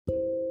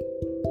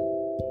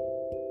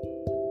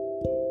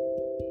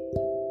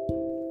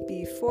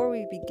Before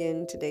we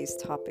begin today's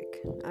topic,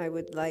 I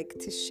would like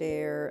to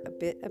share a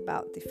bit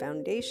about the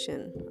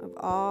foundation of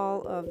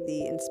all of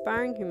the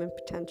Inspiring Human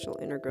Potential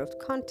Inner Growth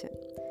content.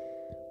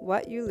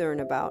 What you learn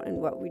about and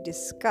what we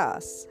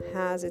discuss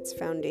has its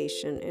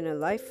foundation in a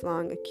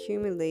lifelong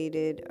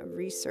accumulated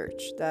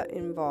research that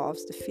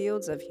involves the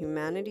fields of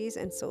humanities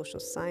and social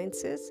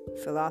sciences,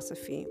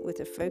 philosophy with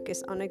a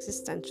focus on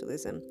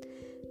existentialism,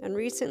 and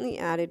recently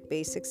added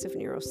basics of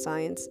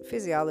neuroscience,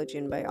 physiology,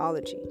 and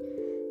biology.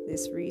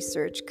 This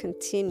research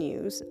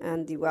continues,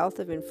 and the wealth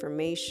of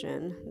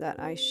information that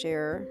I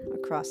share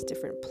across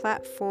different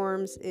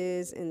platforms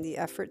is in the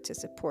effort to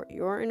support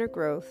your inner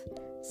growth,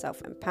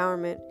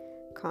 self-empowerment,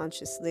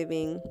 conscious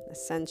living,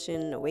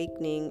 ascension,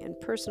 awakening, and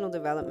personal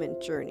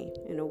development journey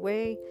in a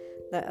way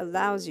that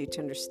allows you to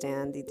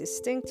understand the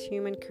distinct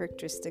human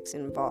characteristics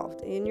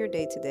involved in your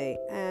day-to-day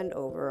and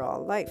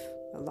overall life,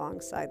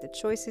 alongside the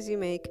choices you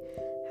make,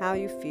 how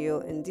you feel,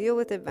 and deal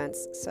with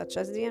events such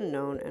as the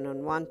unknown and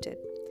unwanted.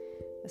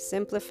 A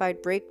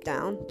simplified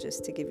breakdown,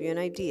 just to give you an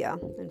idea,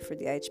 and for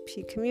the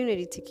IHP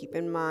community to keep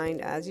in mind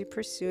as you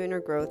pursue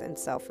inner growth and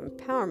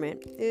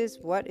self-empowerment, is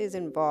what is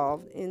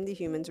involved in the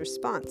human's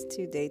response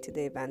to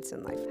day-to-day events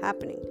and life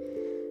happening.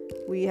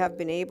 We have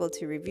been able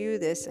to review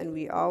this, and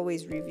we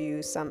always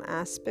review some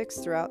aspects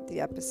throughout the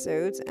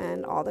episodes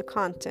and all the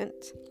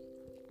content.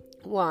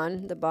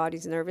 1. The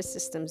body's nervous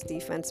system's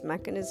defense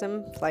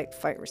mechanism,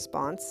 flight-fight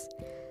response.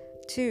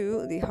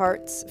 2. The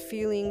heart's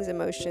feelings,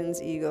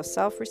 emotions, ego,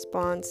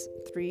 self-response.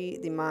 3.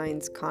 The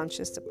mind's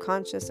conscious,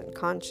 subconscious, and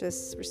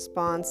conscious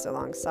response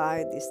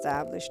alongside the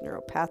established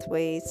neural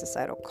pathways,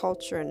 societal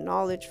culture and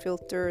knowledge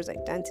filters,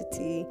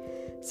 identity,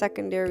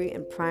 secondary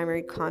and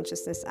primary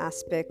consciousness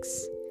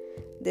aspects.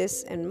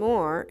 This and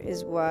more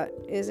is what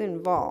is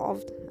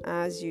involved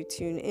as you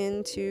tune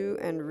into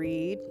and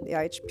read the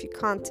IHP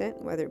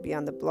content, whether it be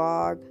on the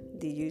blog,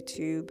 the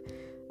YouTube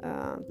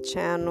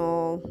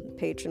channel,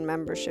 patron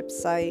membership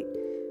site,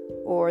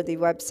 or the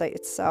website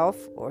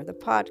itself, or the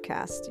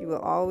podcast. You will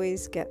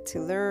always get to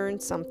learn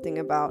something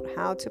about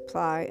how to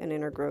apply an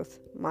inner growth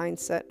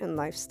mindset and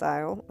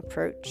lifestyle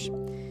approach,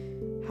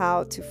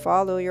 how to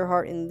follow your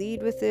heart and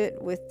lead with it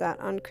with that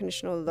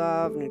unconditional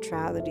love,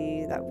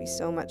 neutrality that we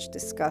so much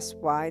discuss,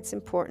 why it's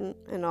important,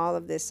 and all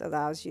of this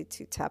allows you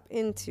to tap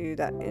into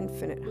that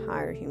infinite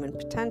higher human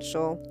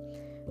potential,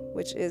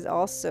 which is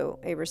also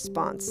a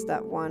response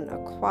that one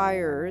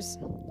acquires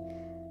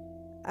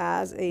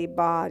as a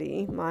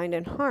body, mind,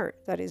 and heart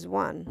that is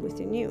one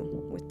within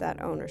you with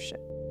that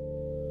ownership.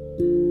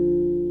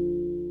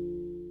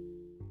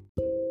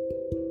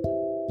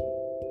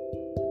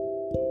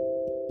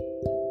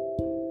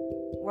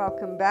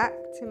 Welcome back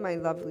to my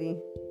lovely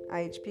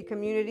IHP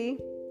community.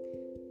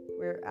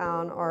 We're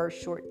on our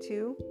short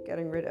 2,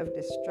 getting rid of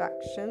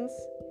distractions.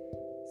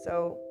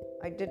 So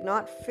I did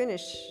not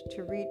finish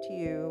to read to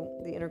you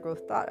the inner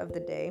growth thought of the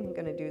day. I'm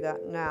going to do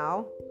that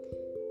now.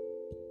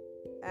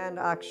 And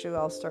actually,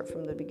 I'll start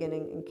from the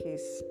beginning in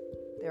case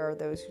there are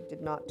those who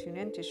did not tune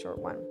into short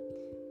 1.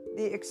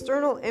 The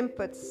external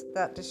inputs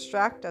that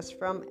distract us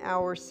from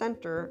our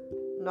center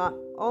not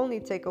only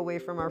take away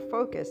from our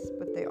focus,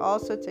 but they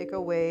also take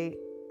away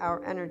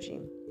our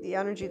energy, the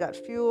energy that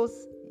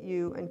fuels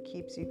you and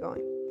keeps you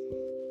going.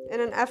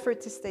 In an effort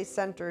to stay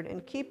centered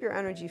and keep your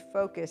energy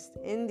focused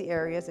in the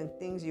areas and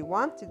things you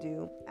want to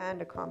do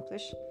and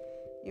accomplish,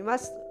 you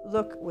must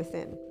look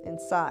within,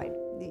 inside,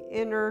 the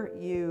inner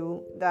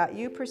you that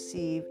you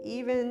perceive,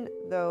 even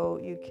though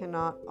you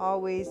cannot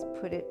always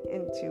put it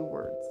into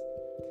words.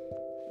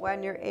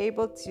 When you're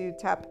able to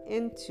tap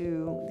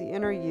into the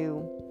inner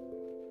you,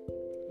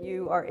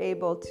 you are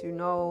able to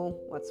know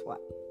what's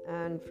what.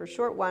 And for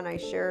short 1, I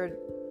shared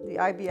the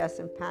IBS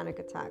and panic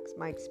attacks,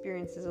 my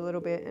experiences a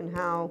little bit, and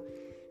how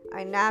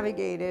I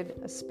navigated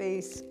a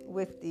space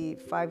with the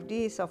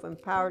 5D,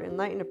 self-empowered,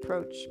 enlightened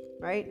approach,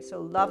 right?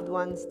 So loved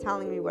ones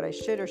telling me what I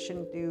should or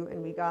shouldn't do,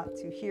 and we got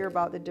to hear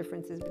about the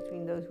differences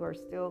between those who are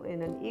still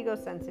in an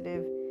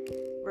ego-sensitive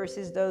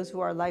versus those who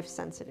are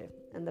life-sensitive.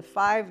 And the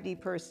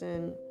 5D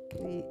person,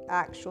 the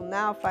actual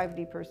now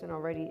 5D person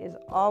already, is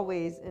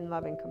always in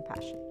love and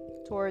compassion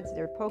towards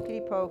their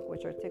pokey-poke,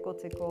 which are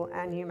tickle-tickle,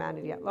 and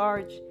humanity at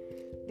large,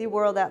 the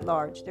world at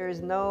large. There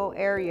is no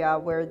area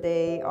where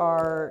they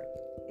are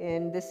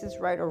in this is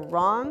right or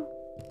wrong,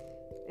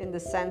 in the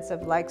sense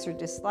of likes or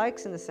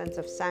dislikes, in the sense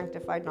of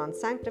sanctified,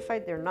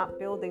 non-sanctified. They're not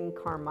building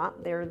karma,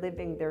 they're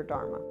living their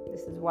dharma.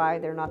 This is why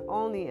they're not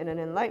only in an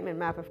enlightenment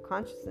map of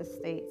consciousness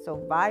state, so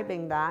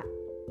vibing that,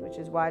 which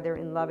is why they're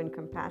in love and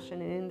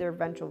compassion, and in their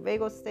ventral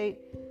vagal state,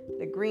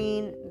 the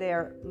green,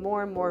 they're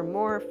more and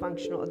more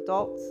functional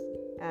adults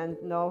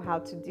and know how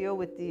to deal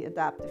with the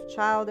adaptive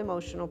child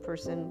emotional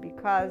person,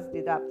 because the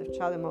adaptive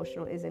child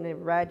emotional is in a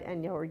red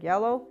and or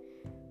yellow.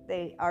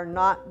 They are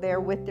not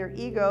there with their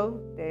ego.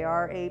 They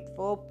are a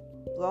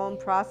full-blown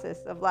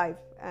process of life.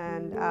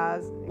 And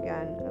as,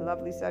 again, a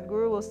lovely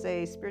Sadhguru will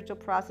say, spiritual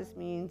process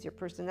means your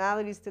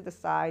personality's to the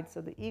side,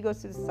 so the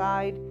ego's to the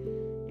side.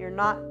 You're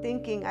not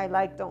thinking, I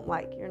like, don't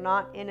like. You're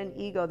not in an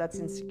ego that's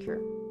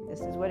insecure.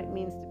 This is what it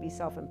means to be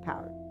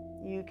self-empowered.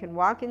 You can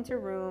walk into a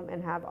room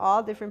and have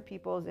all different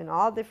peoples in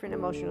all different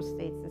emotional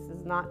states. This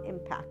does not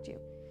impact you.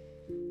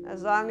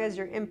 As long as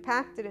you're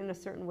impacted in a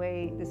certain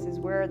way, this is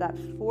where that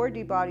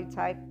 4D body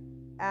type,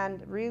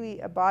 and really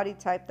a body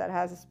type that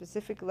has a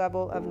specific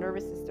level of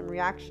nervous system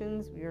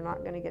reactions. We're not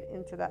going to get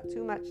into that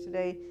too much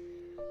today.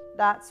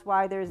 That's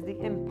why there's the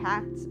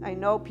impact. I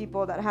know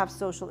people that have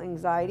social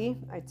anxiety.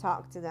 I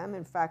talk to them.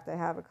 In fact, I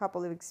have a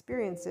couple of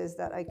experiences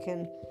that I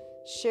can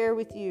share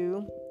with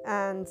you.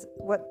 And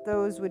what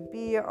those would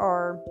be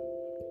are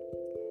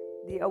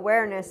the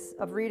awareness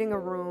of reading a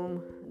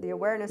room, the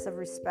awareness of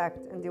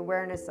respect, and the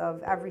awareness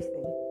of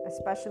everything,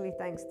 especially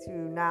thanks to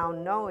now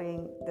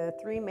knowing the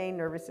 3 main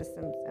nervous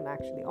systems and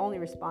actually only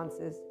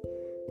responses,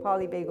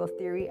 polyvagal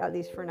theory, at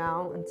least for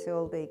now,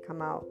 until they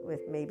come out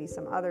with maybe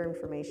some other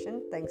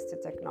information, thanks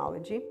to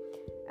technology,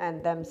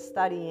 and them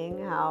studying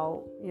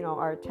how,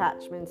 our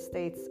attachment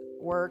states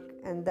work,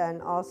 and then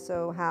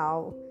also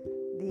how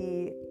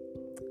the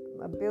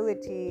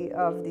ability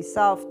of the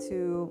self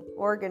to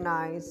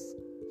organize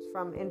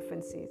from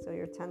infancy. So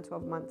your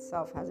 10-12 month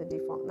self has a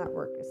default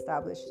network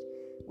established,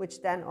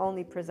 which then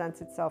only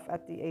presents itself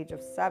at the age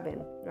of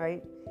 7,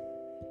 right?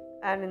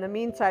 And in the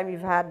meantime,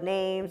 you've had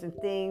names and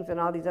things and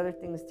all these other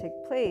things take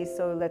place.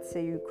 So let's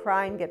say you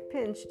cry and get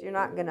pinched, you're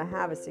not going to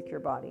have a secure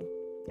body.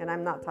 And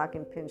I'm not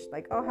talking pinched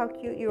like, oh, how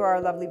cute you are,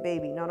 lovely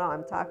baby. No,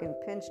 I'm talking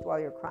pinched while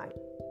you're crying.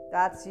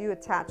 That's you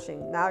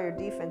attaching. Now your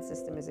defense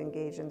system is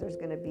engaged and there's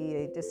going to be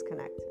a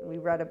disconnect. And we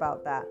read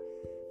about that.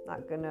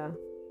 Not going to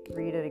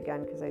read it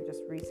again because I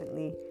just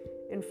recently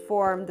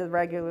informed the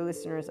regular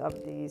listeners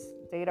of these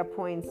data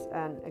points.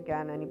 And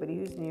again, anybody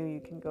who's new, you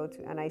can go to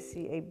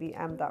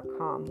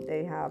nicabm.com.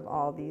 They have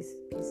all these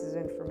pieces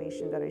of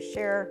information that I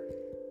share,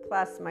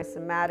 plus my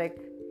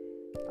somatic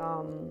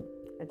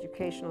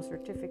educational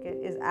certificate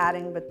is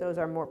adding, but those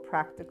are more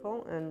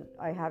practical, and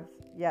I have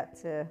yet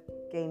to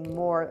gain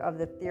more of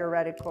the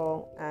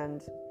theoretical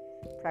and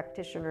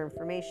practitioner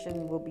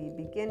information. Will be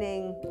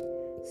beginning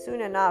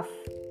soon enough,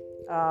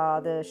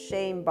 the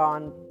shame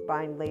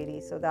bind lady,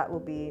 so that will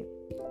be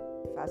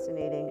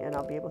fascinating, and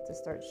I'll be able to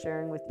start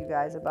sharing with you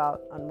guys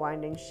about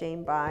unwinding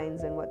shame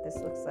binds and what this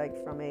looks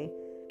like from a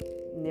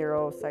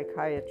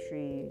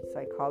neuropsychiatry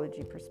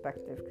psychology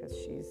perspective, because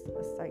she's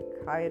a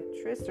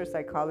psychiatrist or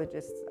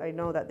psychologist. I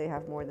know that they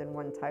have more than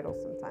one title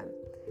sometimes.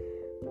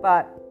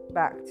 But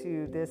back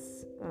to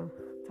this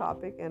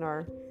topic and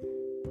our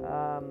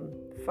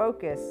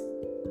focus.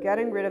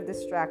 Getting rid of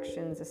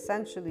distractions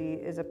essentially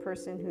is a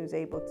person who's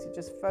able to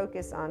just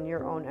focus on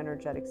your own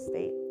energetic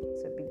state.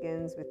 So it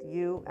begins with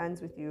you,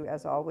 ends with you.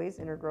 As always,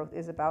 inner growth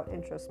is about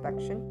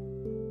introspection.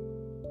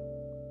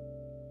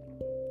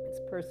 It's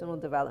personal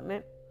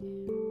development.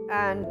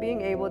 And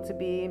being able to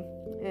be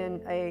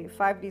in a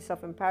 5D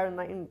self-empowered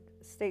enlightened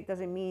state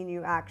doesn't mean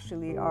you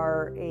actually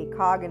are a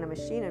cog in a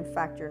machine. In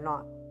fact, you're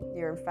not.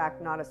 You're in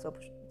fact not a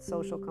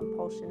social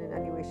compulsion in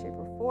any way, shape,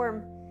 or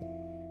form.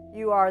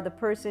 You are the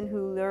person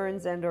who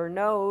learns and or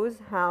knows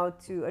how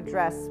to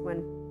address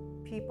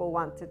when people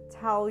want to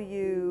tell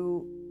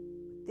you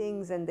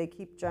things and they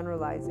keep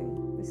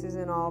generalizing. This is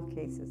in all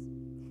cases.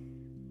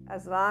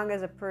 As long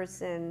as a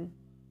person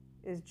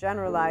is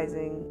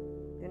generalizing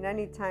in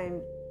any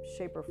time,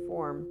 shape, or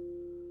form,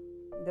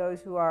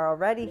 those who are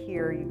already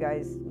here, you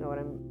guys know what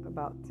I'm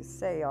about to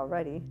say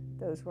already.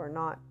 Those who are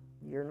not,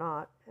 you're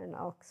not, and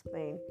I'll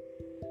explain.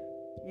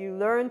 You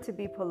learn to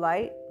be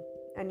polite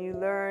and you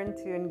learn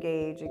to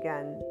engage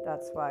again.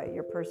 That's why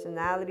your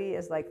personality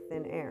is like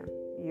thin air.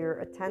 You're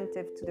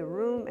attentive to the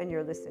room and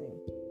you're listening.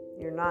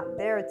 You're not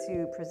there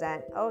to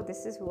present, oh,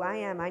 this is who I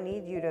am, I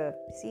need you to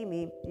see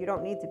me. You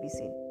don't need to be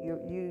seen.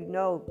 You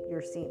know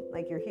you're seen,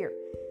 like you're here.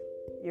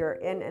 You're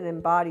in an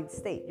embodied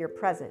state. You're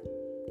present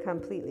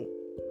completely.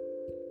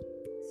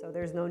 So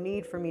there's no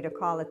need for me to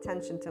call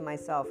attention to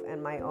myself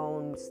and my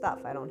own stuff.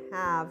 I don't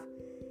have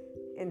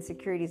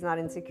insecurities, not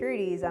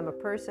insecurities. I'm a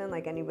person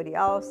like anybody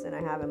else, and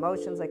I have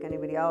emotions like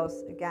anybody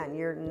else. Again,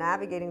 you're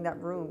navigating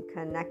that room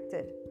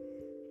connected.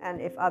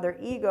 And if other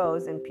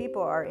egos and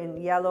people are in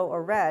yellow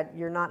or red,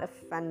 you're not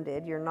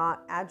offended, you're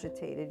not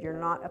agitated, you're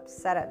not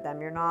upset at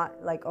them, you're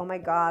not like, oh my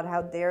God,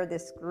 how dare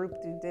this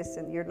group do this,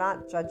 and you're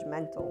not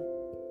judgmental.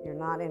 You're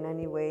not in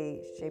any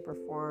way, shape, or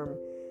form.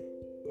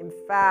 In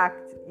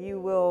fact, you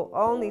will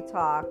only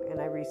talk, and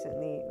I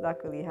recently,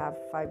 luckily, have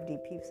 5D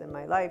peeps in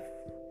my life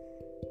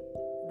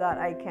that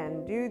I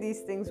can do these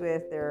things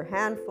with. There are a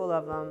handful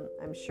of them.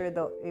 I'm sure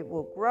it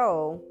will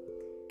grow.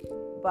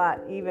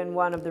 But even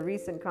one of the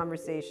recent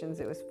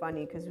conversations, it was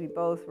funny because we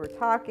both were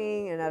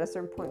talking, and at a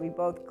certain point we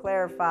both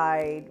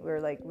clarified,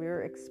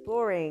 we're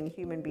exploring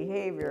human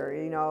behavior,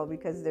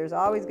 because there's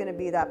always going to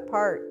be that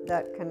part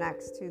that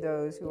connects to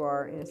those who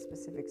are in a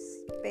specific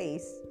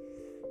space.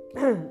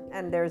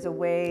 And there's a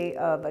way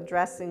of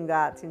addressing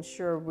that to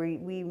ensure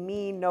we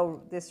mean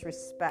no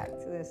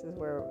disrespect. This is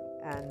where,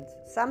 and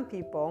some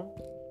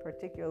people,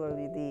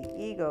 particularly the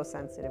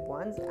ego-sensitive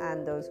ones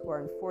and those who are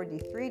in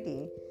 4D,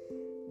 3D,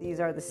 these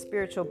are the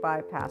spiritual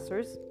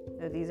bypassers.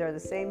 These are the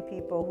same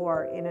people who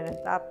are in an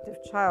adoptive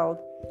child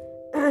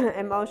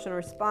emotional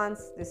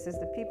response. This is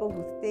the people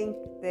who think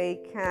they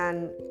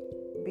can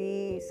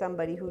be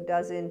somebody who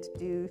doesn't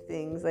do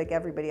things like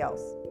everybody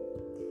else.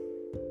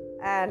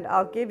 And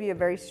I'll give you a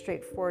very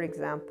straightforward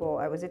example.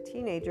 I was a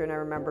teenager and I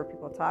remember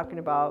people talking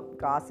about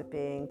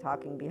gossiping,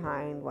 talking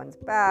behind one's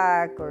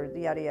back, or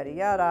yada, yada,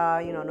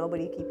 yada,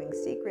 nobody keeping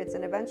secrets.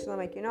 And eventually I'm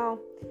like,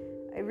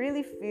 I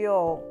really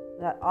feel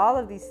that all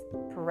of these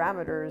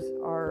parameters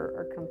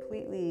are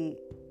completely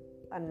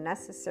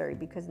unnecessary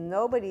because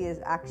nobody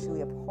is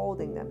actually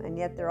upholding them, and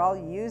yet they're all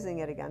using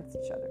it against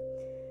each other.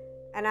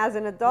 And as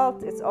an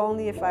adult, it's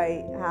only if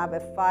I have a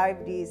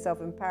 5D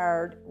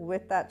self-empowered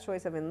with that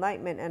choice of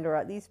enlightenment and or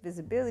at least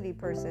visibility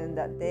person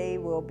that they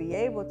will be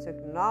able to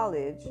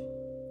acknowledge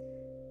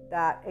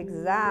that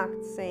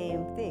exact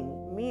same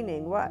thing.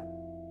 Meaning what?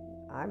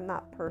 I'm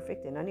not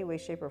perfect in any way,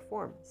 shape, or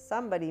form.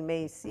 Somebody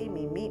may see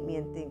me, meet me,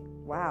 and think,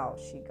 wow,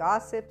 she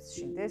gossips,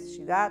 she this,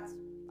 she that.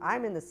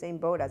 I'm in the same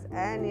boat as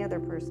any other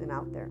person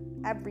out there.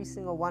 Every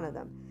single one of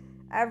them.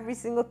 Every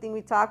single thing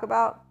we talk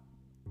about,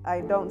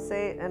 I don't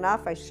say it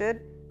enough, I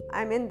should.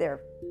 I'm in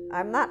there.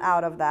 I'm not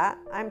out of that.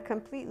 I'm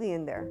completely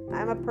in there.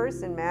 I'm a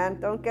person,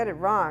 man. Don't get it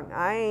wrong.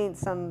 I ain't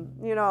some,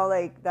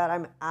 like that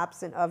I'm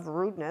absent of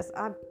rudeness.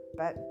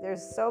 But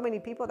there's so many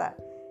people that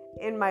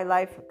in my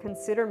life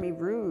consider me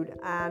rude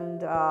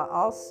and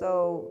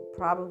also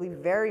probably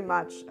very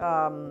much,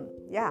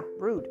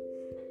 rude.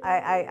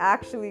 I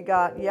actually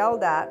got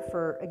yelled at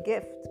for a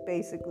gift,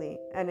 basically,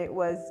 and it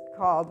was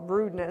called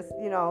rudeness,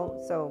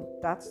 so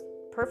that's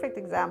perfect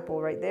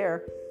example right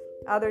there.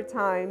 Other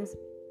times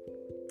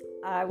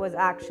I was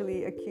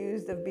actually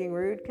accused of being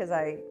rude because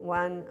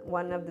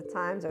one of the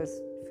times I was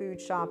food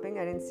shopping.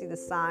 I didn't see the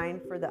sign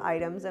for the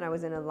items and I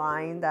was in a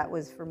line that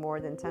was for more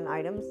than 10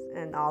 items,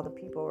 and all the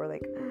people were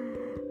like,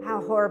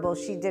 how horrible,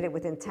 she did it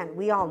with intent.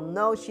 We all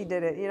know she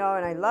did it, and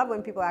I love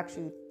when people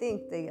actually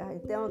think they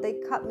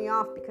cut me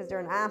off because they're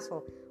an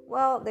asshole.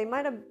 Well, they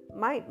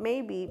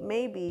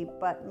maybe,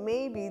 but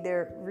maybe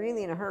they're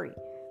really in a hurry.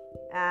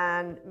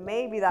 And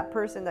maybe that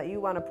person that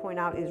you want to point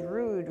out is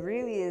rude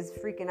really is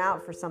freaking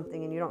out for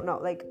something and you don't know.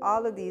 Like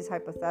all of these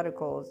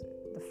hypotheticals,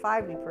 the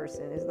 5D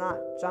person is not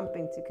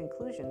jumping to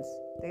conclusions.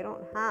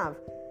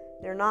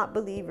 They're not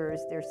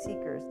believers, they're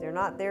seekers. They're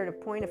not there to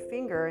point a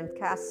finger and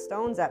cast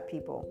stones at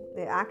people.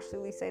 They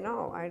actually say,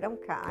 no, I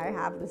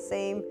have the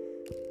same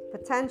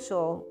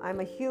potential.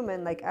 I'm a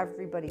human like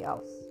everybody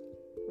else,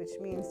 which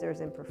means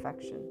there's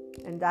imperfection.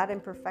 And that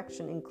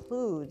imperfection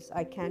includes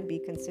I can be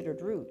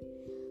considered rude.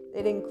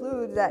 It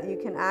includes that you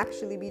can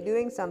actually be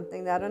doing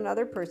something that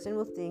another person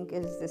will think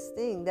is this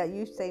thing that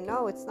you say,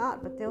 no, it's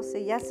not, but they'll say,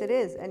 yes, it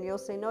is. And you'll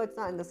say, no, it's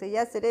not. And they'll say,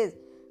 yes, it is.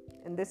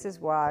 And this is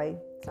why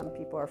some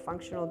people are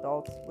functional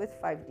adults with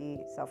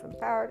 5D,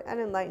 self-empowered and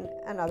enlightened,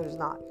 and others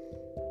not.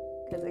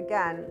 Because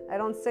again, I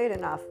don't say it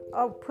enough.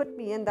 Oh, put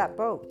me in that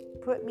boat.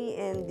 Put me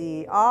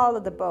in all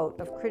of the boat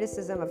of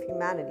criticism of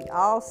humanity.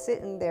 I'll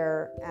sit in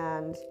there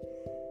and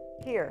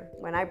here,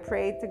 when I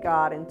prayed to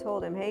God and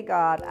told him, hey,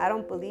 God, I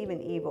don't believe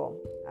in evil.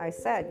 I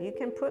said, you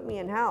can put me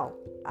in hell.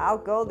 I'll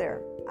go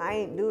there. I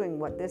ain't doing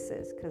what this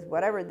is, because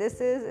whatever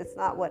this is, it's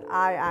not what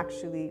I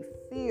actually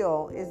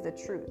feel is the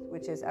truth,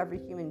 which is every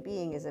human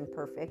being is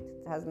imperfect.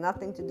 It has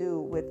nothing to do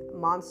with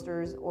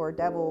monsters or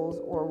devils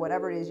or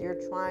whatever it is you're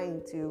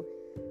trying to,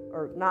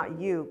 or not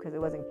you, because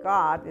it wasn't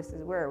God. This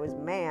is where it was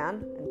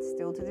man, and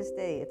still to this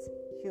day, it's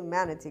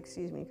humanity,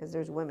 because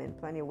there's women,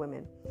 plenty of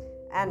women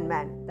and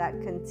men that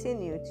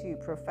continue to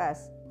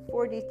profess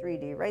 4D,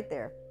 3D right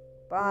there.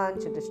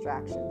 Bunch of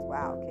distractions.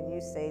 Wow, can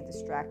you say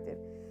distracted?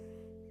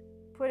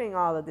 Putting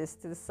all of this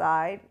to the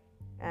side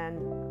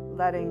and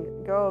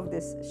letting go of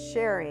this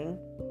sharing.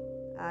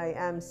 I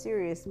am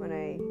serious when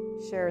I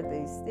share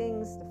these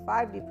things. The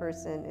 5D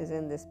person is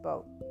in this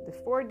boat. The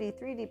 4D,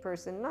 3D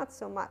person, not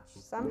so much.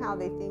 Somehow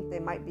they think they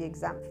might be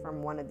exempt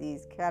from one of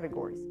these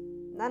categories.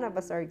 None of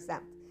us are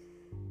exempt.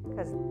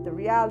 Because the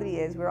reality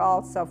is we're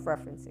all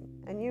self-referencing.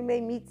 And you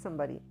may meet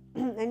somebody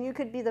and you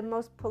could be the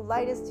most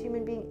politest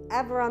human being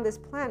ever on this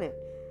planet.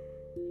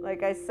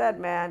 Like I said,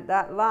 man,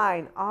 that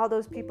line, all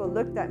those people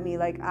looked at me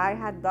like I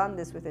had done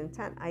this with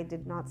intent. I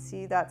did not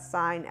see that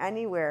sign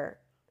anywhere.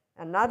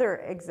 Another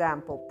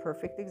example,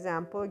 perfect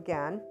example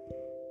again,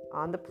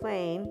 on the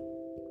plane,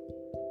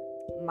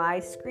 my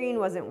screen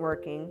wasn't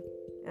working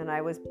and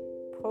I was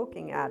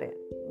poking at it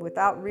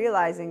without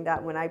realizing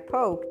that when I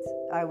poked,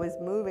 I was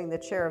moving the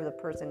chair of the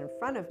person in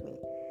front of me.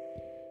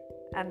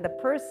 And the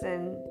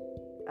person,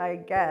 I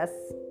guess,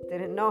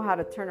 didn't know how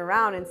to turn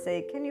around and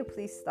say, can you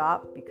please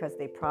stop? Because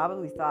they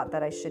probably thought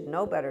that I should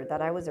know better,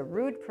 that I was a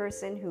rude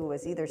person who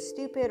was either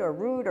stupid or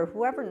rude or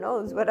whoever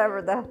knows,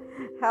 whatever the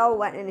hell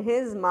went in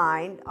his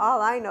mind.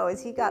 All I know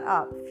is he got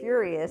up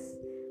furious,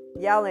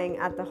 yelling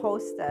at the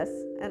hostess,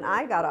 and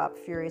I got up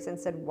furious and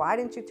said, why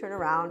didn't you turn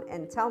around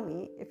and tell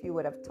me? If you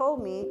would have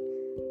told me,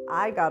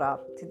 I got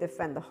up to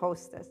defend the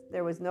hostess.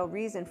 There was no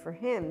reason for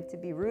him to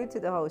be rude to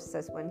the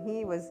hostess when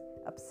he was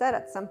upset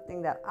at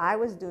something that I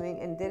was doing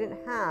and didn't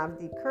have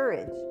the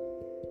courage,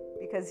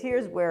 Because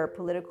here's where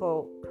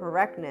political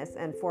correctness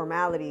and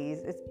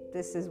formalities,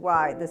 this is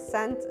why the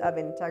sense of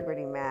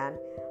integrity, man,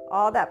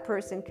 all that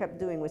person kept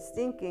doing was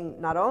thinking,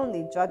 not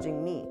only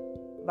judging me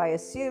by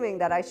assuming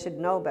that I should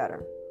know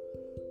better.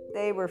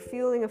 They were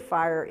fueling a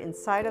fire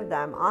inside of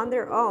them on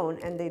their own,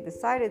 and they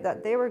decided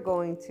that they were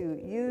going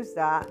to use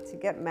that to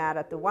get mad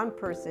at the one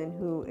person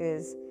who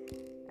is,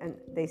 and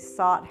they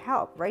sought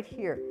help right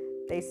here.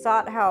 They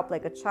sought help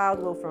like a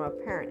child will from a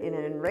parent in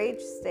an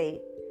enraged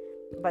state,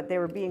 but they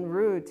were being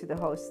rude to the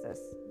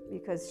hostess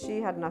because she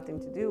had nothing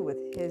to do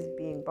with his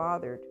being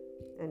bothered.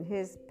 And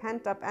his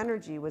pent-up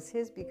energy was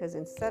his, because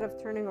instead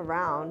of turning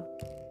around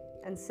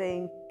and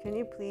saying, can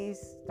you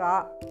please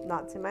stop,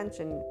 not to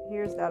mention,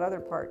 here's that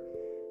other part,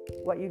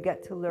 what you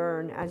get to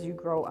learn as you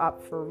grow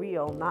up for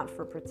real, not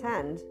for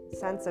pretend.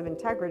 Sense of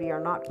integrity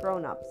are not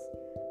grown-ups,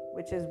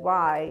 which is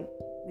why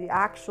the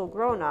actual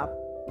grown-up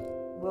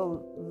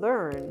will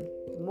learn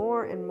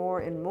more and more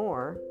and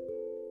more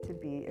to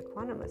be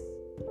equanimous,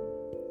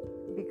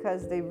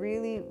 because they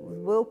really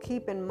will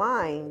keep in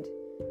mind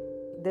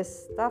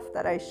this stuff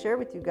that I share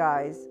with you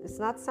guys. It's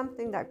not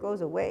something that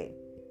goes away.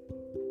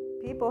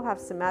 People have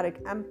somatic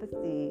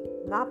empathy,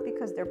 not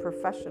because they're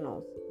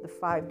professionals, the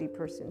 5D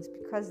persons,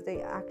 because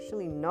they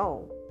actually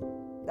know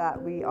that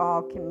we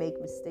all can make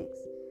mistakes.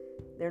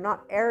 They're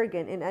not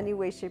arrogant in any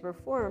way, shape, or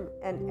form,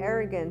 and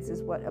arrogance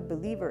is what a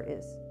believer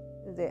is.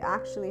 They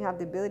actually have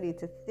the ability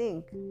to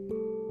think.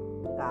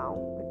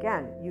 Now,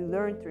 again, you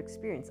learn through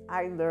experience.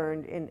 I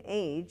learned in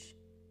age.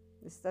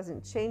 This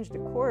doesn't change the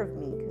core of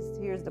me, because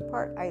here's the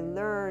part. I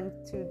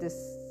learned to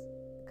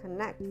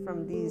disconnect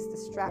from these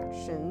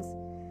distractions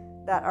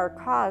that are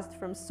caused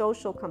from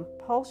social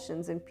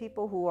compulsions and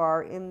people who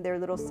are in their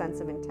little sense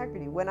of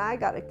integrity. When I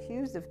got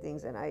accused of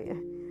things,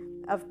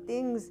 of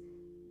things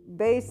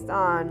based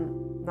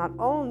on not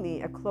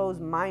only a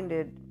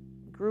closed-minded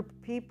group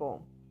of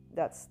people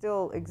that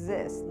still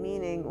exist,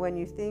 meaning when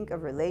you think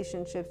of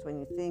relationships, when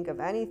you think of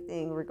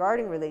anything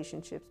regarding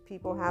relationships,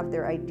 people have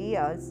their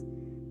ideas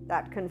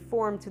that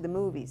conform to the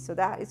movies. So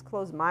that is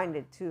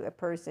closed-minded to a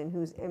person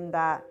who's in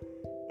that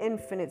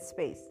infinite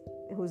space,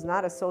 who's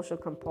not a social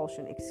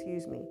compulsion,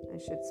 I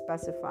should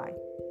specify.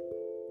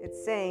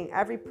 It's saying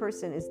every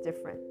person is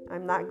different.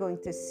 I'm not going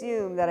to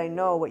assume that I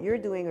know what you're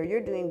doing or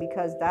you're doing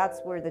because that's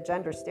where the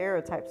gender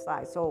stereotypes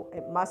lie, so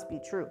it must be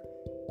true.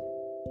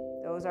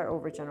 Those are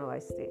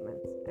overgeneralized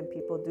statements, and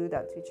people do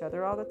that to each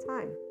other all the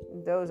time.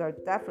 Those are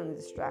definitely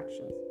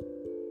distractions.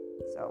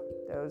 So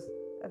those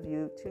of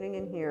you tuning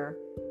in here,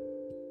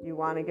 you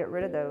want to get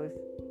rid of those.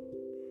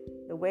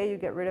 The way you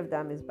get rid of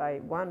them is by,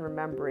 one,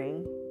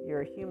 remembering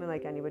you're a human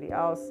like anybody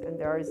else, and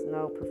there is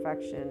no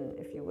perfection,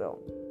 if you will.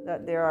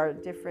 That there are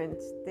different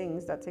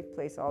things that take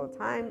place all the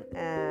time,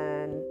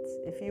 and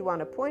if you want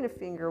to point a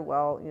finger,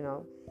 well,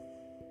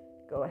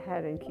 go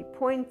ahead and keep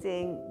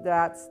pointing.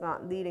 That's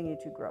not leading you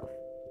to growth.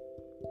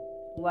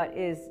 What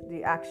is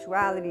the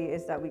actuality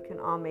is that we can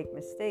all make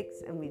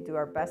mistakes, and we do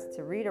our best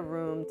to read a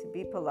room, to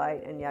be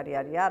polite, and yada,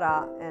 yada,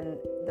 yada. And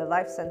the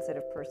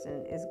life-sensitive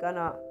person is going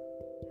to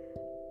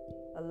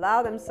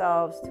allow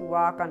themselves to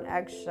walk on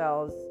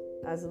eggshells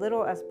as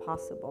little as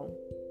possible.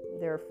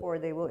 Therefore,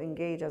 they will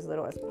engage as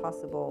little as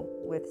possible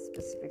with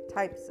specific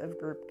types of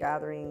group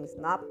gatherings,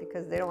 not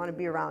because they don't want to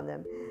be around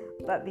them,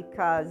 but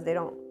because they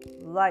don't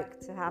like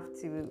to have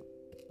to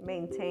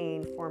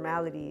maintain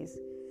formalities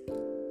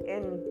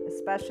in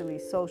especially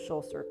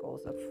social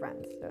circles of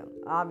friends. So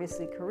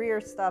obviously career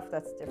stuff,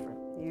 that's different.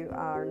 You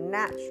are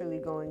naturally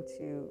going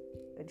to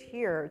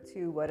adhere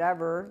to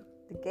whatever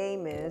the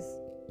game is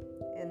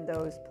in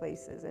those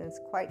places, and it's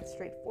quite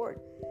straightforward.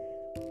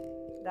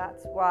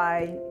 That's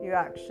why you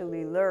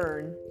actually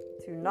learn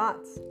to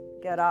not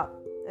get up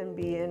and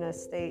be in a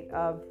state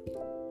of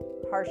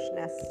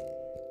harshness,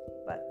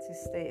 but to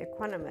stay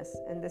equanimous.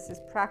 And this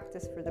is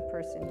practice for the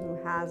person who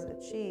has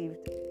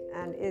achieved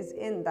and is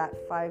in that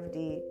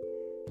 5D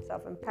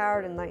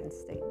self-empowered enlightened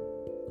state.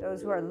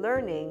 Those who are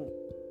learning,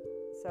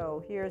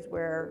 so here's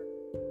where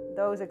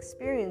those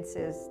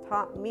experiences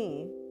taught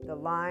me, the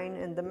line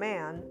and the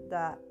man,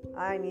 that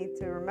I need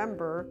to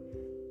remember.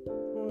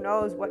 Who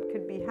knows what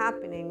could be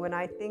happening when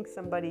I think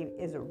somebody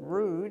is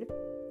rude,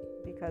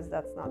 because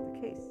that's not the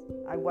case.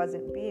 I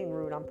wasn't being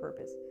rude on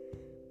purpose.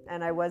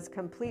 And I was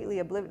completely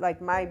oblivious.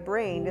 Like my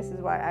brain, this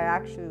is why I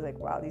actually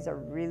wow, these are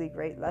really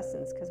great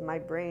lessons, because my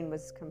brain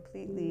was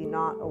completely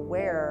not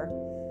aware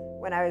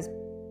when I was,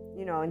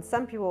 and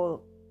some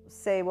people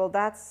say, well,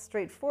 that's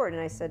straightforward.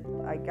 And I said,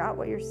 I got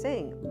what you're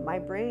saying. My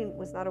brain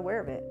was not aware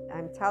of it.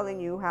 I'm telling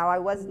you how I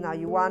was. Now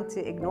you want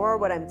to ignore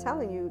what I'm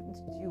telling you.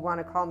 You want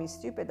to call me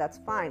stupid. That's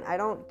fine. I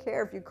don't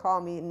care if you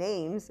call me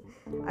names.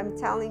 I'm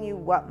telling you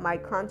what my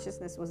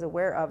consciousness was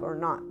aware of or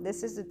not.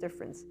 This is the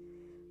difference.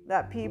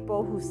 That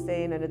people who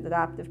stay in an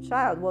adaptive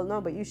child, well, no,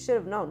 but you should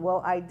have known.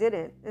 Well, I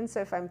didn't. And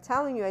so if I'm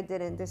telling you I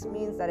didn't, this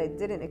means that I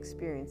didn't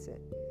experience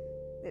it.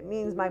 It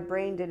means my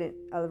brain didn't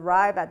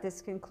arrive at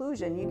this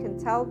conclusion. You can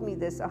tell me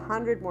this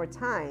 100 more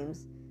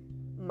times.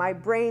 my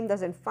brain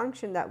doesn't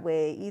function that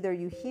way. Either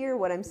you hear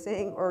what I'm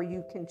saying or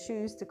you can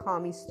choose to call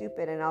me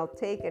stupid, and I'll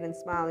take it and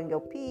smile and go,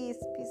 peace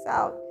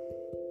out.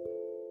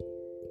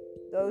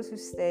 Those who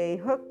stay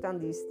hooked on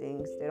these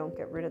things, they don't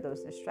get rid of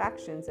those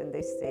distractions, and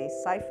they stay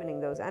siphoning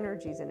those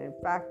energies. And in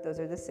fact, those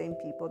are the same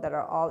people that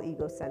are all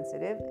ego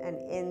sensitive and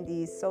in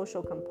these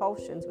social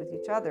compulsions with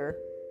each other,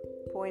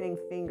 pointing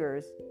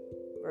fingers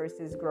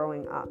versus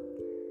growing up.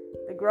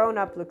 The grown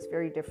up looks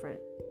very different.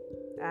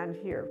 And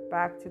here,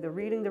 back to the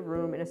reading the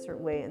room in a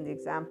certain way and the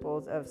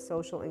examples of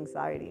social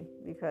anxiety,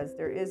 because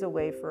there is a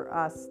way for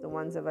us, the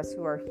ones of us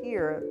who are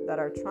here that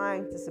are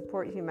trying to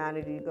support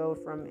humanity, to go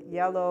from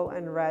yellow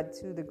and red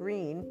to the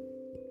green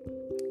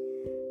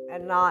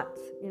and not,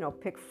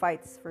 pick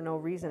fights for no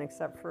reason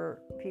except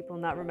for people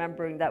not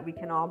remembering that we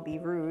can all be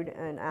rude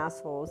and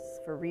assholes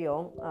for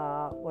real,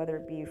 whether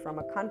it be from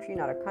a country,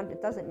 not a country,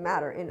 it doesn't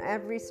matter. In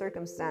every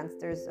circumstance,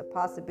 there's a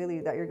possibility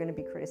that you're going to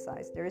be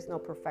criticized. There is no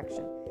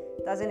perfection.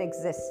 It doesn't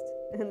exist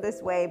in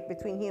this way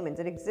between humans.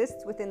 It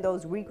exists within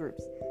those we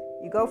groups.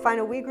 You go find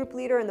a we group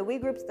leader in the we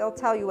groups, they'll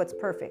tell you what's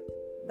perfect.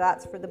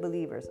 That's for the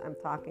believers. I'm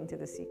talking to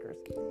the seekers.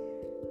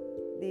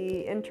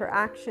 The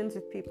interactions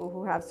with people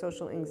who have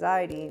social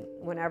anxiety,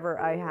 whenever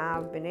I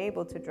have been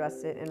able to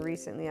address it, and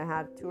recently I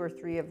had 2 or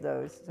 3 of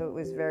those, so it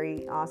was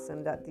very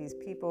awesome that these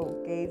people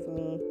gave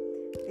me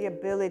the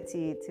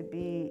ability to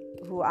be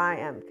who I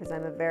am, because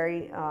I'm a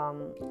very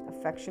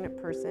affectionate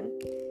person.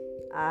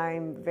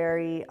 I'm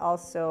very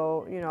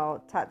also,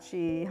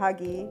 touchy,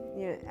 huggy,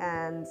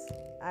 and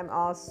I'm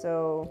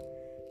also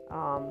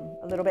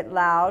a little bit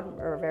loud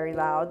or very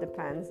loud,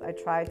 depends. I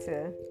try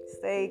to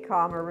stay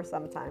calmer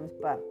sometimes,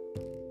 but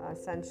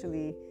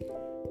essentially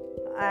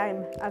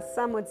I'm, as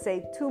some would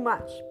say, too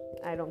much.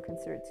 I don't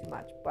consider it too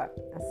much, but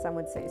as some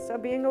would say. So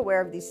being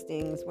aware of these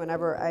things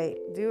whenever I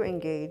do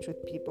engage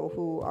with people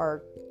who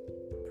are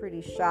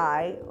pretty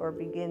shy or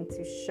begin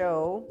to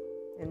show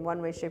in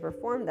one way, shape, or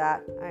form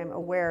that I'm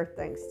aware,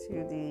 thanks to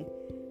the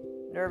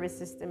nervous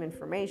system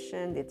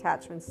information, the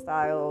attachment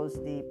styles,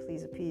 the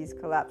please, appease,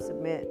 collapse,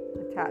 submit,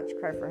 attach,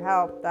 cry for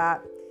help,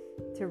 that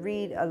to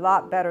read a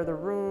lot better the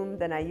room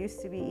than I used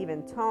to be,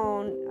 even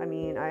tone. I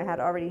mean, I had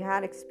already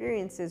had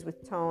experiences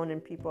with tone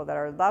and people that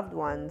are loved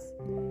ones,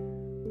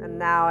 and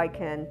now I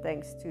can,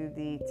 thanks to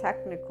the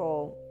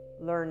technical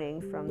learning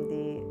from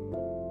the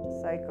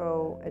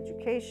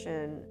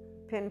psychoeducation,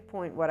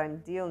 pinpoint what I'm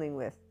dealing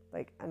with,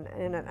 like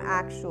in an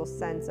actual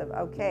sense of,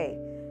 okay,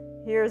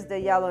 here's the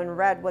yellow and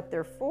red, what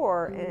they're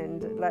for,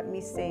 and let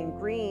me stay in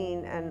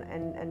green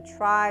and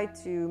try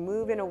to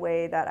move in a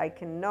way that I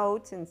can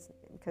note, and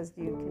because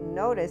you can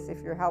notice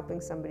if you're helping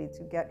somebody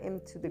to get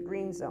into the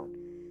green zone,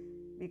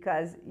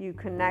 because you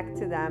connect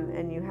to them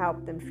and you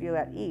help them feel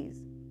at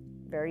ease.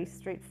 Very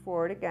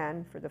straightforward,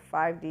 again, for the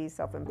 5D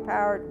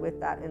self-empowered with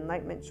that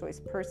enlightenment choice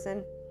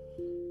person.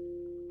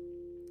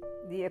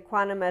 The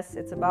equanimous,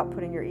 it's about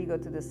putting your ego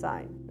to the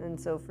side. And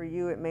so for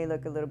you, it may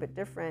look a little bit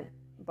different,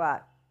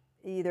 but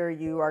either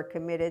you are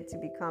committed to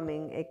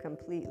becoming a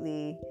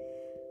completely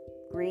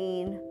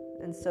green,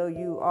 and so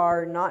you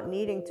are not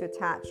needing to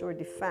attach or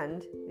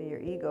defend your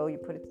ego, you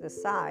put it to the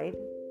side,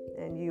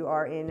 and you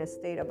are in a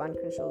state of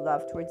unconditional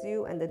love towards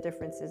you and the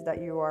differences that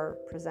you are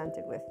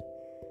presented with.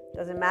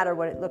 Doesn't matter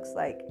what it looks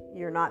like.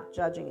 You're not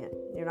judging it.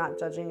 You're not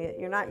judging it.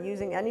 You're not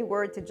using any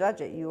word to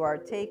judge it. You are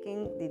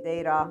taking the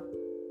data,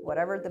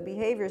 whatever the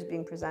behavior is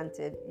being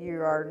presented,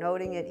 you are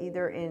noting it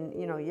either in,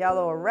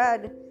 yellow or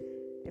red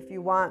if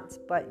you want,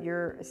 but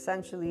you're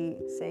essentially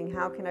saying,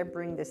 how can I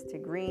bring this to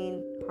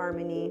green,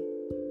 harmony?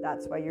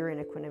 That's why you're in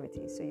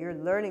equanimity. So you're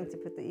learning to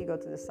put the ego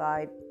to the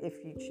side.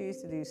 If you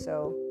choose to do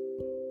so,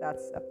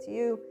 that's up to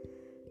you.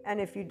 And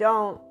if you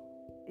don't,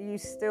 you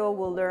still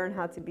will learn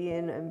how to be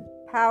an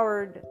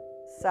empowered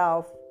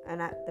self,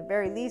 and at the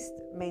very least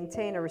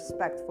maintain a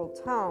respectful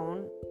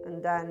tone,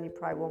 and then you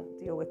probably won't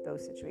deal with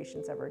those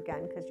situations ever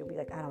again, because you'll be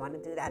like, I don't want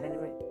to do that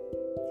anyway.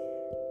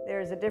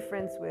 There's a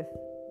difference with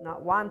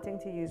not wanting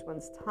to use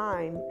one's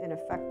time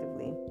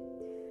ineffectively.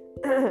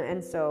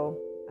 And so,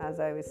 as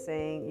I was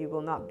saying, you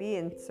will not be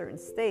in certain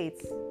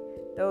states.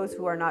 Those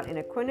who are not in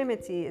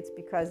equanimity, it's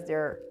because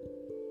they're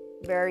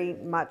very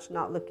much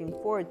not looking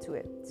forward to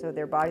it. So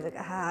their body's like,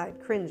 it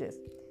cringes.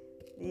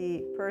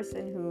 The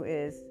person who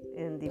is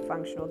in the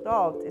functional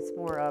adult, it's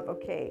more of,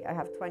 okay, I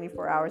have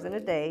 24 hours in a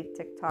day,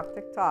 tick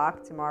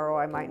tock, tomorrow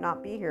I might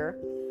not be here.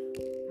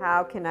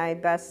 How can I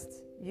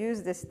best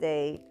use this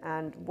day,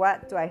 and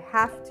what do I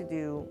have to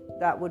do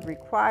that would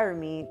require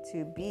me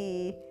to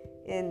be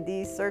in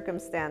these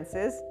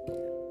circumstances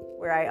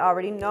where I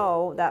already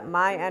know that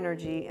my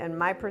energy and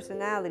my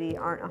personality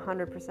aren't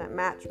 100%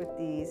 matched with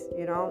these,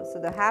 So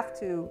the have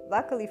to,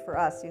 luckily for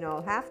us,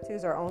 have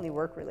tos are only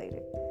work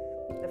related.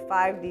 The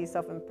 5D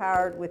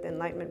self-empowered with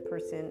enlightenment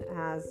person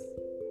has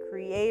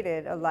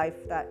created a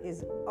life that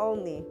is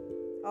only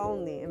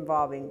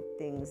involving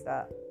things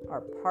that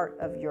are part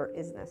of your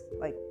isness.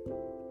 Like,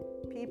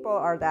 people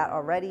are that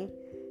already,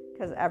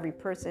 because every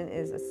person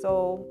is a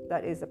soul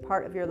that is a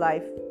part of your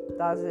life.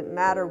 Doesn't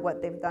matter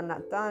what they've done,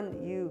 not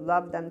done, you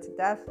love them to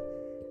death,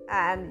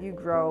 and you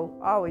grow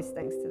always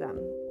thanks to them.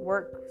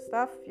 work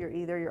stuff. You're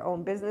either your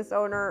own business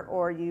owner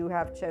or you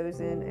have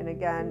chosen, and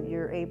again,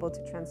 you're able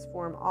to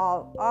transform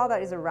all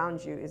that is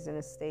around you is in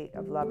a state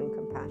of love and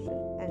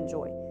compassion and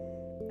joy.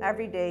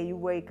 Every day you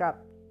wake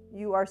up,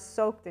 you are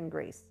soaked in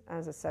grace,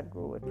 as a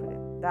Sadhguru would put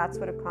it. That's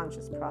what a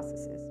conscious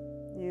process is.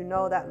 You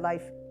know that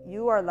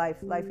you are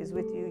life is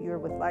with you, you're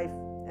with life,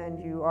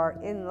 and you are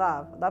in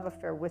love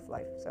affair with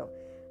life. So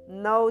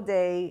no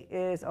day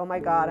is, oh my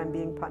God, I'm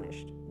being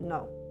punished.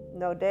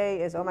 No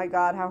day is, oh my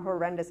God, how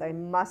horrendous, I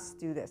must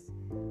do this.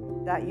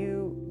 That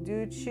you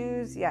do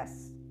choose,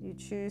 yes, you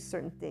choose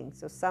certain things.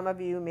 So some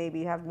of you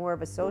maybe have more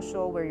of a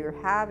social where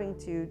you're having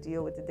to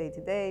deal with the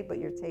day-to-day, but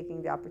you're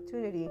taking the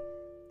opportunity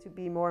to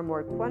be more and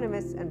more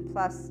equanimous, and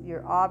plus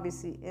you're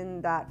obviously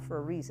in that for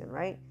a reason,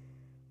 right?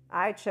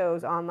 I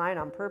chose online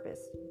on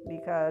purpose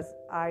because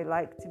I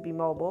like to be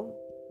mobile,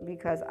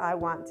 because I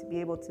want to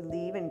be able to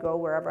leave and go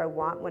wherever I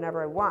want,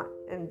 whenever I want.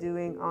 And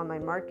doing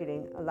online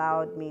marketing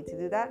allowed me to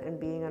do that, and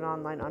being an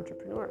online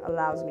entrepreneur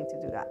allows me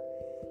to do that.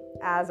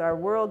 As our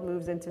world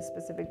moves into a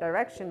specific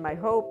direction, my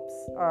hopes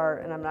are,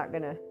 and I'm not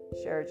going to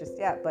share it just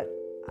yet, but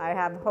I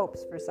have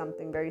hopes for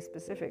something very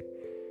specific.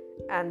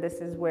 And this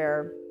is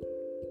where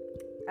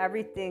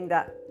everything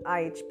that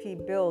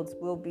IHP builds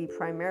will be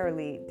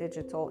primarily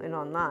digital and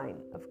online.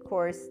 Of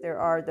course, there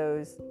are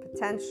those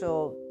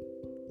potential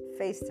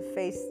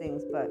face-to-face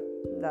things, but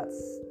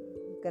that's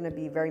going to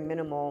be very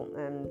minimal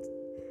and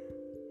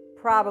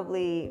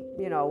probably,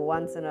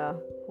 once in a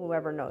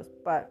whoever knows,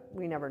 but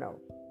we never know.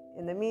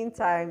 In the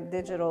meantime,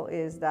 digital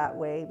is that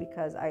way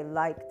because I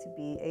like to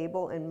be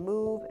able and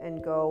move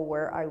and go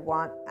where I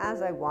want,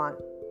 as I want,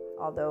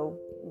 although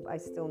I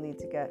still need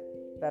to get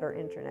better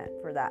internet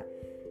for that,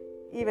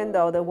 even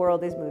though the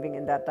world is moving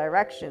in that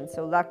direction.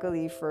 So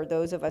luckily for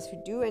those of us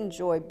who do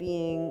enjoy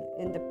being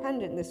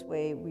independent this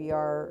way, we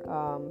are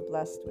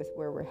blessed with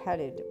where we're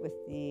headed with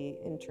the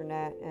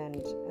internet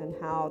and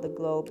how the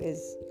globe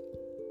is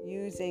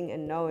using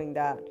and knowing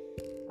that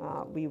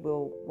we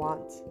will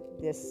want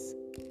this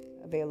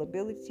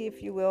availability,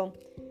 if you will.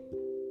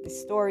 The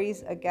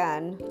stories,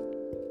 again,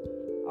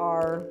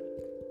 are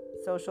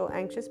social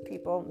anxious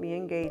people, me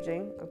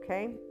engaging,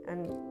 okay?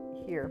 And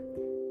here,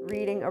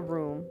 reading a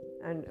room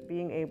and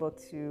being able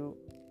to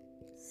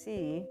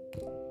see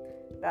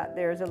that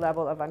there's a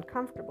level of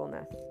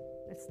uncomfortableness.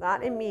 It's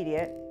not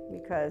immediate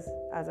because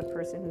as a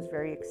person who's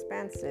very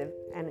expansive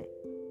and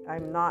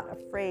I'm not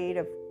afraid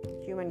of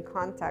human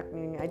contact,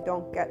 meaning I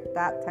don't get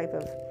that type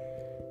of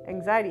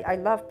anxiety. I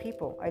love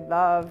people. I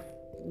love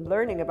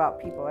learning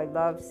about people. I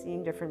love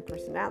seeing different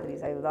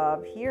personalities. I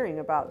love hearing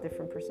about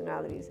different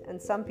personalities.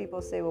 And some people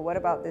say, well, what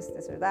about this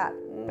or that?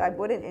 I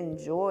wouldn't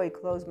enjoy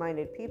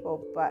closed-minded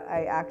people, but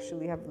I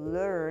actually have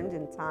learned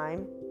in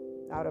time,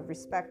 out of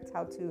respect,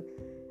 how to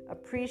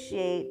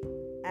appreciate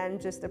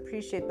and just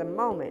appreciate the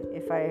moment.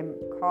 If I am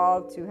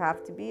called to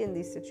have to be in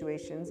these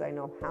situations, I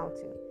know how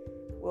to.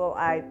 Will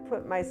I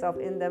put myself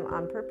in them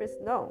on purpose?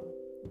 No.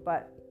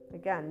 But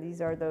again,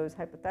 these are those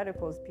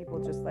hypotheticals people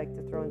just like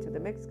to throw into the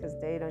mix because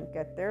they don't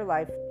get their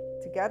life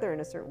together in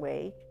a certain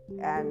way,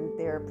 and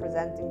they're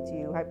presenting to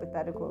you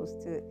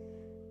hypotheticals to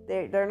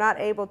they're not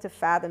able to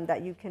fathom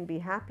that you can be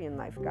happy in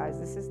life, guys.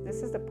 This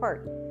is the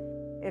part.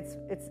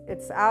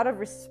 It's out of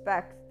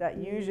respect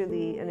that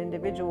usually an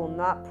individual will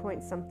not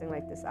point something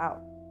like this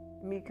out,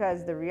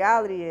 because the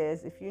reality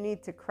is, if you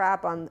need to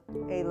crap on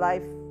a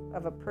life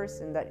of a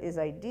person that is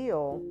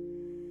ideal,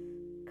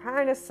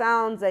 kind of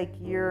sounds like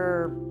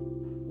you're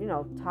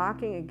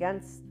talking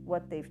against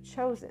what they've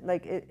chosen.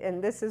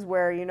 And this is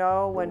where,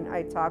 when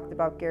I talked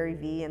about Gary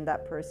Vee and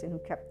that person who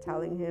kept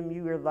telling him,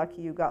 you were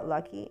lucky, you got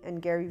lucky.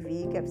 And Gary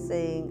Vee kept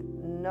saying,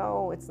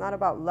 no, it's not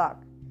about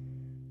luck.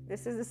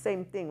 This is the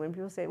same thing. When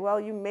people say, well,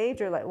 you made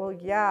your life. Well,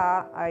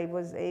 yeah, I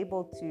was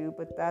able to,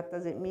 but that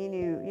doesn't mean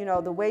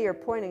the way you're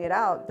pointing it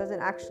out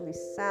doesn't actually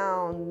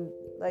sound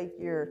like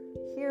you're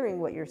hearing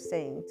what you're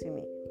saying to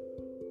me.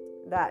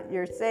 That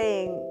you're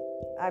saying,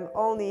 I'm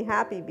only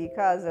happy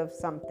because of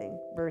something,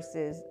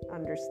 versus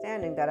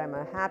understanding that I'm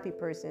a happy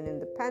person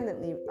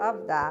independently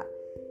of that.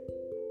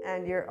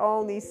 And you're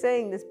only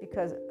saying this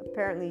because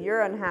apparently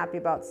you're unhappy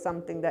about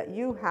something that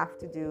you have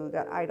to do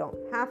that I don't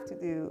have to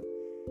do.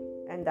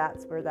 And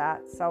that's where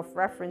that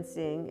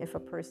self-referencing, if a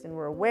person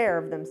were aware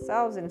of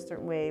themselves in a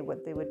certain way,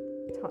 what they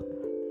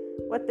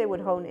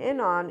would hone in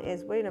on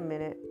is, wait a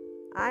minute,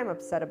 I'm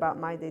upset about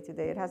my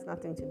day-to-day. It has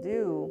nothing to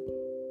do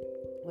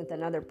with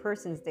another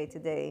person's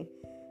day-to-day.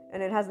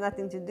 And it has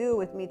nothing to do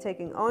with me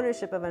taking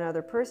ownership of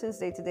another person's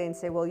day-to-day and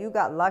say, well, you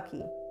got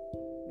lucky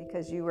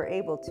because you were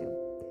able to.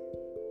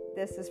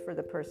 This is for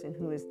the person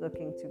who is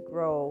looking to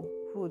grow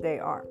who they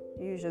are.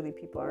 Usually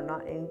people are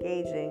not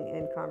engaging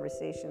in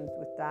conversations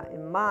with that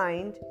in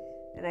mind.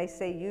 And I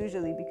say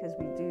usually because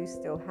we do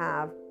still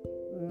have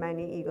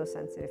many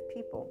ego-sensitive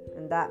people.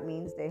 And that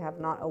means they have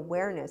not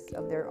awareness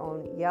of their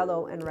own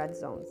yellow and red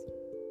zones.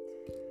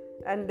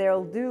 And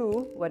they'll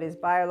do what is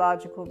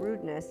biological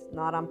rudeness,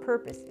 not on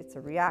purpose. It's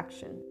a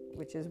reaction,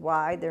 which is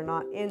why they're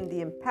not in the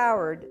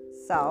empowered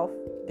self.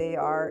 They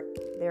are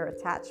their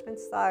attachment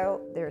style,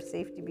 their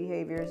safety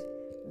behaviors,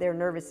 their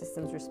nervous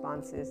system's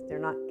response is. They're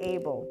not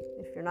able.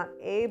 If you're not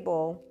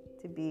able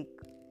to be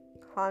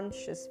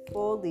conscious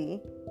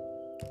fully,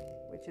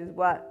 which is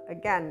what,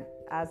 again,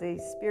 as a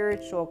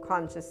spiritual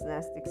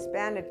consciousness,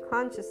 expanded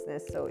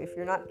consciousness. So if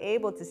you're not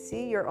able to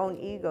see your own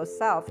ego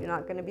self, you're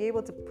not going to be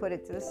able to put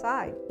it to the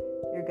side.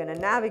 You're going to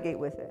navigate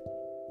with it.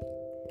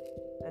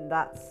 And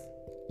that's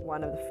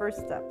one of the first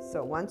steps.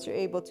 So once you're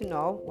able to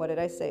know, what did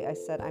I say? I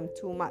said, I'm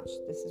too much.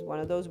 This is one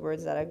of those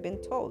words that I've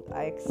been told.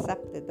 I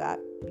accepted that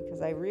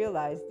because I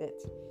realized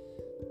it.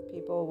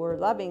 People were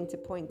loving to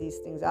point these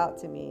things out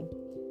to me.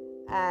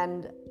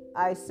 And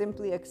I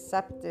simply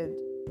accepted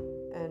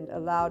and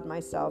allowed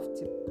myself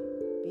to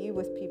be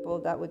with people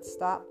that would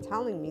stop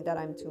telling me that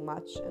I'm too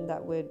much and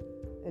that would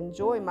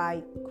enjoy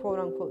my quote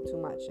unquote too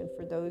much. And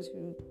for those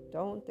who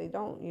don't, they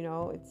don't,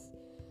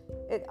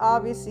 it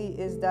obviously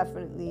is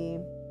definitely,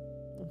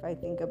 if I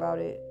think about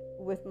it,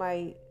 with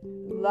my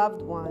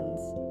loved ones,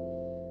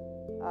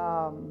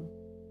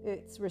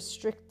 it's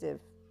restrictive,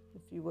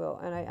 if you will.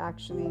 And I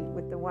actually,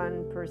 with the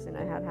one person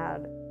I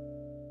had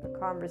a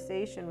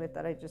conversation with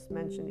that I just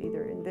mentioned,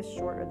 either in this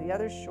short or the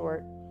other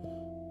short,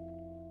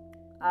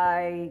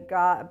 I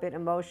got a bit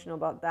emotional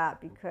about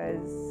that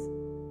because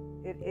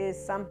it is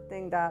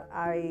something that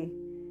I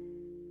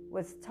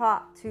was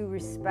taught to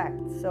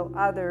respect. So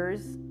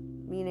others,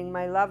 meaning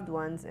my loved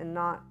ones, and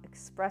not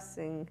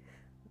expressing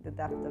the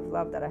depth of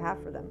love that I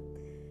have for them.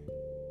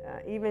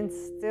 Even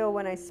still,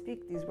 when I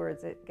speak these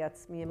words, it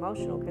gets me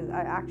emotional because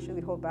I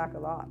actually hold back a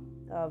lot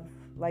of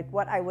like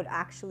what I would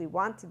actually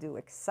want to do.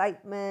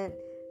 Excitement,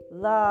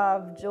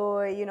 love,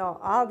 joy,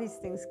 all these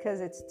things, because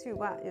it's too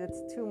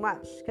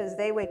much because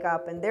they wake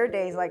up and their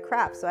day is like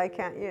crap, so I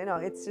can't,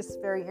 it's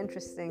just very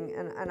interesting.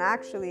 And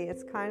actually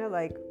it's kind of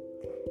like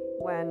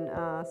when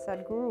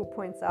Sadhguru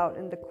points out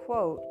in the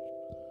quote,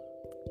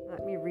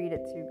 let me read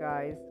it to you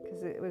guys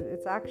because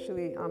it's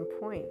actually on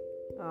point,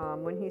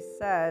 when he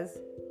says,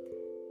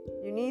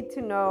 you need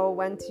to know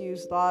when to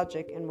use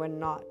logic and when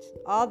not.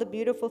 All the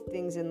beautiful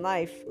things in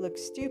life look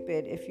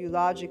stupid if you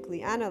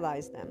logically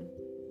analyze them.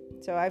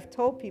 So I've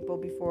told people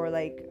before,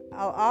 like,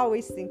 I'll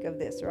always think of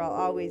this, or I'll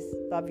always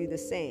love you the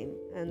same.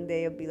 And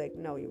they'll be like,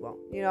 no, you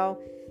won't.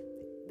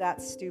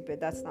 That's stupid.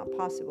 That's not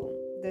possible.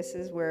 This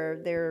is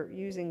where they're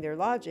using their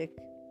logic,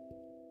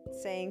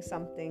 saying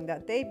something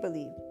that they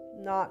believe,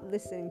 not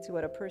listening to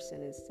what a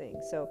person is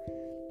saying. So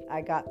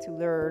I got to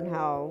learn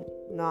how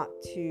not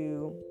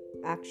to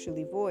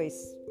actually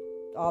voice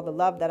all the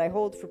love that I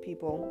hold for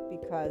people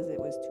because it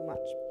was too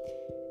much.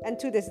 And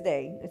to this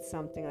day, it's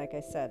something, like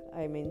I said,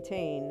 I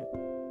maintain,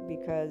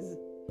 because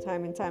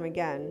time and time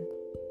again,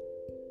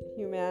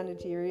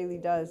 humanity really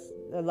does,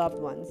 the loved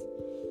ones,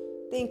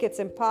 think it's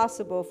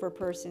impossible for a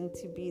person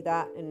to be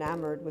that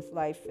enamored with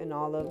life and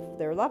all of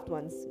their loved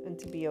ones, and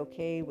to be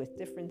okay with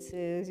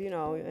differences,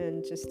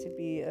 and just to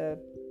be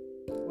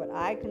what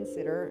I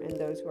consider, and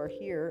those who are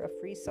here, a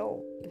free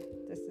soul.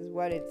 This is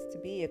what it's to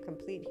be, a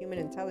complete human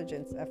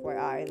intelligence,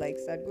 FYI, like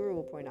Sadhguru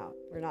will point out.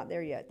 We're not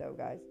there yet, though,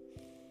 guys.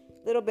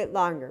 A little bit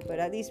longer, but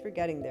at least we're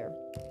getting there.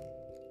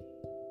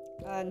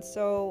 And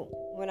so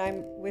when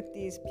I'm with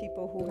these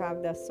people who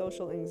have that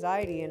social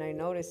anxiety, and I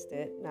noticed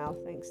it now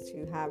thanks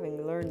to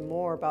having learned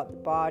more about the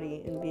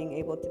body and being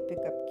able to pick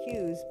up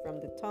cues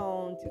from the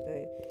tone to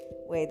the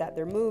way that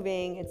they're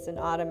moving, it's an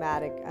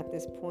automatic, at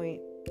this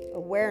point,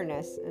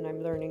 awareness, and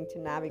I'm learning to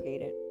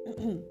navigate it.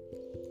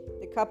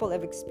 The couple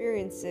of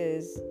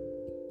experiences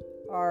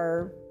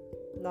are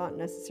not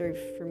necessary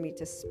for me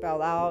to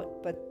spell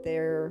out, but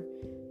they're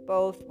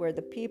both where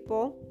the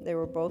people, they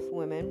were both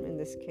women in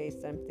this case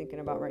that I'm thinking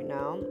about right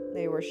now.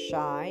 They were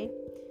shy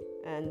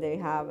and they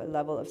have a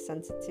level of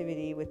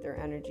sensitivity with their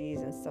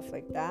energies and stuff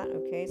like that.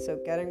 Okay, so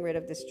getting rid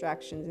of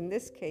distractions in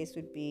this case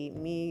would be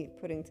me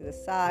putting to the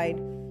side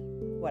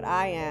what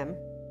I am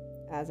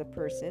as a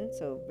person,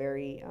 so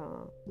very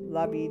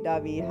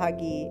lovey-dovey,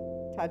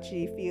 huggy,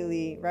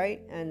 touchy-feely,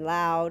 right, and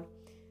loud.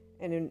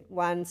 And in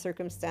one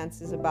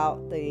circumstance is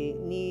about the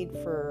need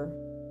for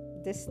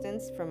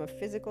distance from a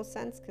physical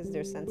sense because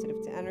they're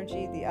sensitive to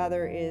energy. The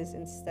other is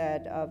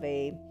instead of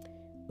a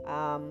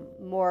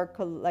more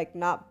like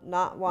not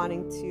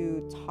wanting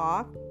to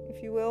talk,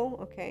 if you will.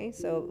 Okay,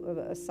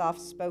 so a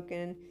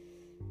soft-spoken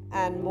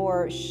and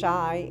more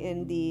shy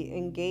in the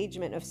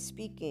engagement of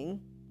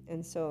speaking,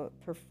 and so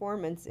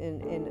performance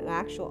in an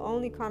actual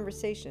only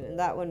conversation. And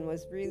that one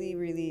was really,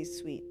 really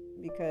sweet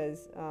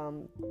because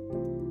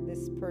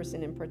this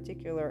person in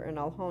particular, and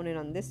I'll hone in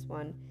on this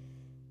one,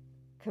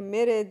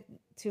 committed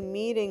to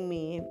meeting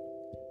me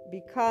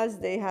because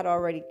they had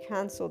already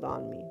canceled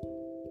on me.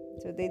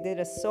 So they did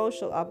a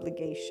social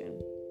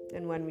obligation.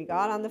 And when we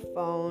got on the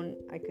phone,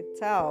 I could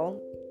tell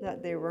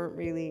that they weren't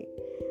really,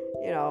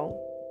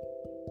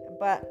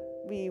 but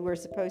we were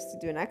supposed to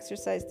do an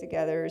exercise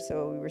together.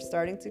 So we were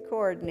starting to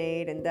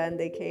coordinate. And then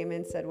they came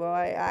and said, well,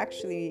 I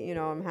actually,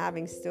 I'm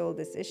having still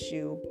this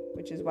issue,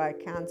 which is why I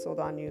canceled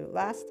on you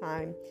last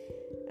time.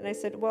 And I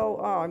said,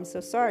 I'm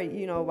so sorry,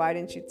 why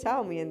didn't you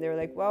tell me? And they're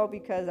like, well,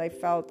 because I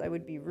felt I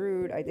would be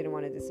rude. I didn't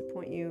want to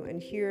disappoint you.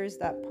 And here's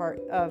that part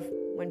of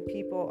when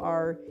people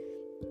are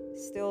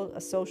still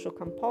a social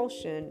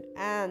compulsion,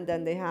 and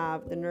then they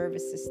have the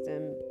nervous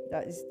system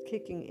that is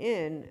kicking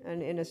in,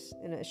 and in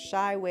a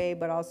shy way,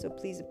 but also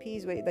please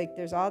appease way. Like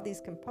there's all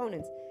these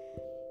components,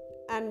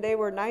 and they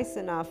were nice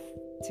enough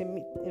to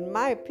me. In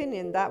my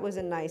opinion, that was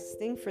a nice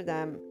thing for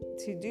them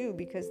to do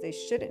because they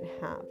shouldn't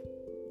have,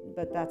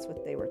 but that's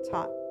what they were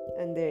taught,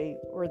 and they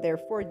were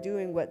therefore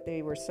doing what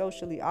they were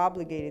socially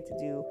obligated to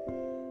do.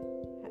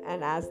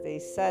 And as they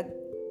said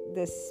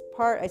this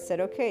part, I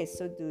said, okay,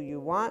 so do you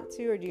want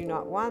to or do you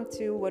not want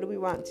to? What do we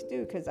want to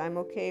do? Because I'm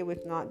okay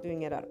with not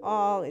doing it at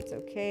all. It's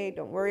okay.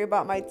 Don't worry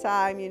about my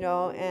time,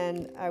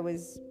 And I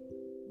was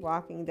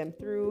walking them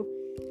through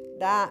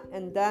that.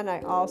 And then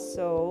I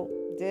also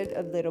did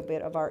a little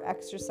bit of our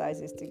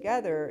exercises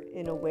together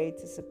in a way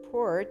to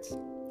support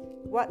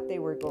what they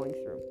were going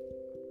through.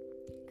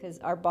 Because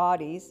our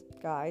bodies,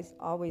 guys,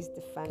 always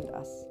defend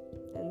us.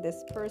 And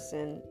this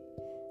person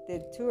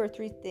did 2 or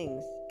 3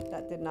 things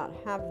that did not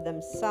have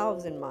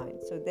themselves in mind.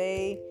 So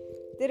they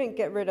didn't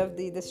get rid of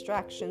the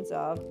distractions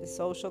of the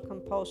social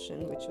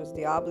compulsion, which was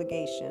the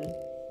obligation,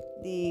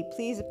 the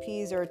please,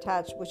 appease, or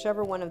attach,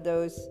 whichever one of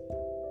those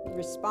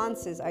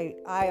responses I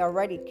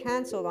already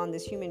canceled on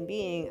this human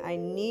being. I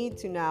need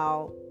to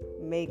now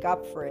make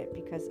up for it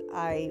because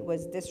I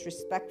was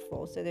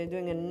disrespectful. So they're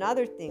doing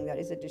another thing that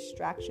is a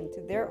distraction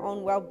to their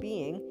own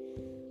well-being,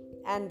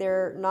 and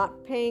they're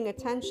not paying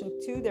attention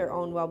to their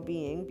own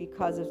well-being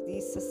because of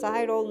these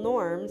societal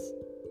norms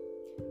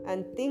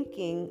and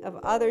thinking of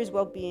others'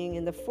 well-being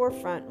in the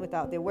forefront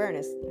without the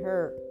awareness.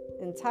 Her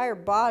entire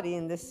body,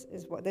 and this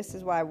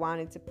is why I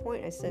wanted to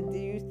point. I said, do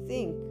you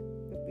think,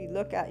 if we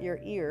look at your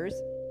ears,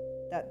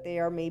 that they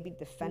are maybe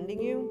defending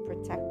you,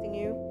 protecting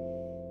you?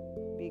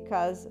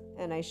 Because,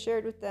 and I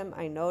shared with them,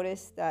 I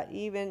noticed that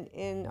even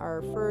in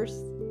our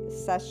first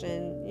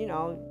session,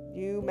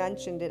 you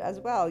mentioned it as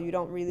well. You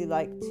don't really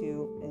like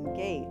to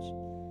engage.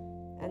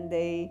 And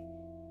they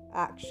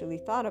actually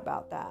thought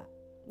about that,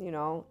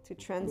 to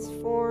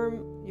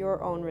transform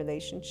your own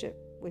relationship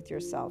with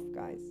yourself,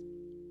 guys.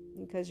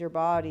 Because your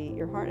body,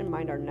 your heart and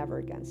mind are never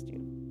against you.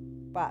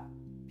 But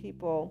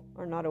people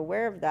are not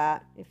aware of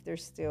that if they're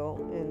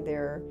still in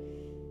their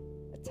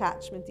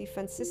attachment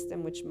defense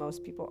system, which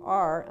most people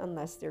are,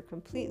 unless they're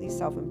completely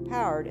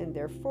self-empowered. And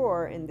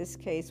therefore, in this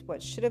case,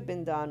 what should have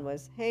been done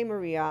was, hey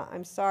Maria,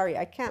 I'm sorry,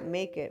 I can't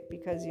make it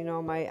because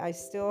I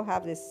still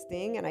have this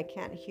thing and I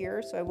can't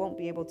hear, so I won't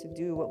be able to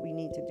do what we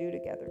need to do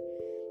together.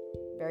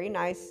 Very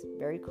nice,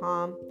 very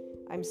calm.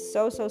 I'm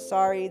so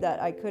sorry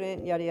that I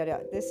couldn't, yada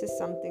yada. This is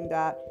something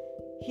that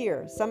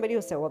here somebody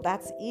will say, well,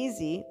 that's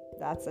easy.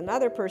 That's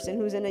another person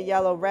who's in a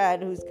yellow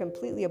red, who's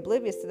completely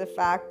oblivious to the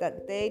fact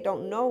that they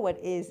don't know what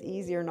is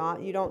easy or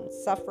not. You don't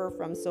suffer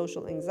from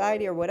social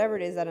anxiety or whatever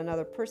it is that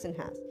another person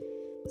has.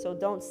 So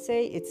don't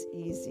say it's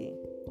easy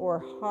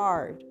or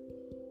hard.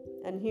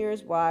 And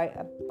here's why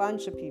a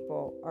bunch of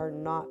people are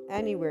not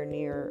anywhere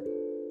near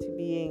to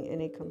being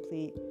in a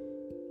complete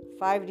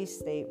 5D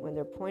state when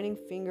they're pointing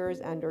fingers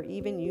and or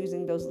even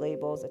using those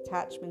labels,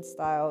 attachment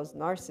styles,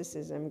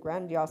 narcissism,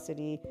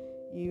 grandiosity,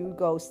 you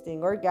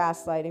ghosting or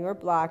gaslighting or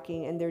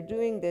blocking. And they're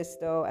doing this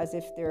though as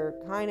if they're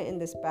kind of in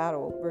this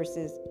battle,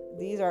 versus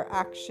these are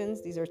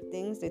actions, these are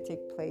things that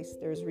take place,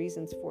 there's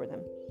reasons for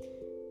them.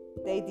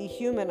 They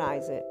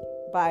dehumanize it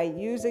by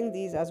using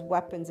these as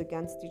weapons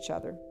against each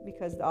other,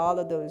 because all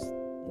of those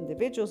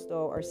individuals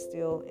though are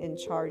still in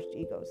charged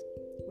egos,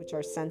 which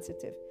are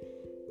sensitive.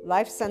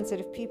 Life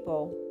sensitive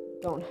people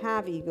don't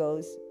have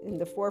egos in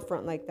the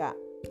forefront like that.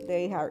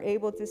 They are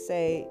able to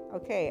say,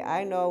 okay,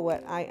 I know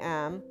what I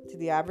am to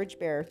the average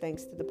bear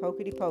thanks to the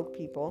pokety poke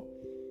people,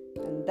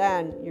 and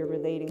then you're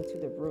relating to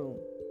the room.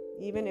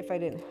 Even if I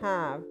didn't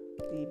have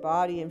the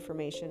body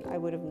information, I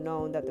would have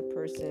known that the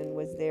person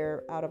was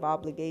there out of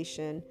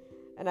obligation,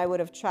 and I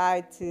would have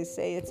tried to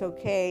say it's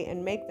okay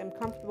and make them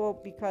comfortable,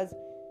 because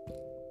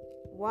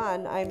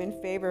one, I'm in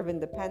favor of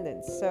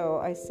independence.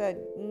 So I said,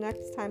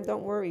 next time,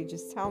 don't worry,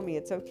 just tell me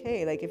it's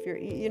okay. Like if you're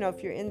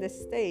in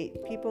this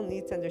state, people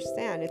need to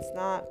understand it's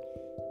not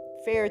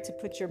fair to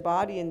put your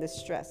body in this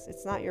stress.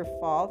 It's not your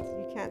fault.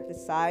 You can't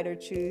decide or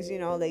choose,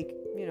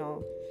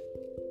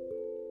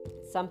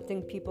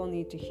 something people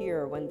need to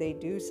hear when they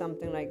do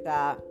something like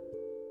that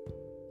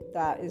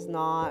is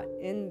not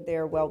in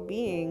their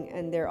well-being,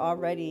 and they're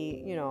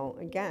already,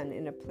 again,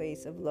 in a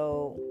place of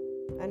low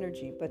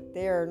energy, but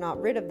they're not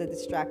rid of the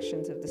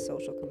distractions of the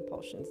social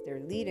compulsions.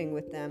 They're leading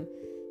with them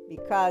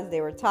because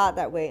they were taught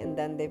that way, and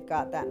then they've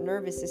got that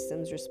nervous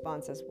system's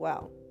response as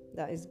well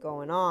that is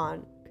going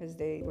on because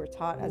they were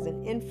taught as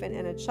an infant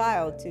and a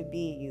child to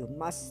be, you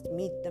must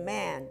meet the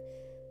man,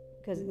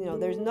 because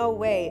there's no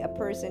way a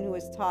person who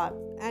is taught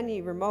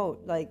any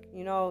remote,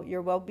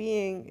 your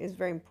well-being is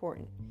very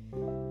important.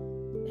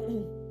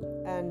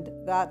 And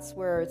that's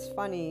where it's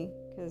funny,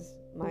 because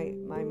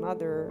my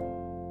mother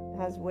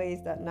has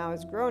ways that now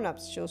as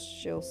grown-ups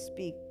she'll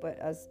speak, but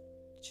as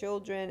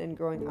children and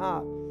growing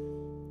up,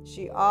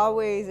 she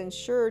always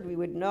ensured we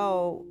would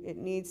know it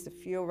needs to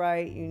feel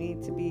right. You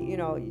need to be,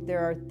 there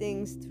are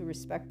things to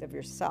respect of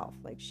yourself.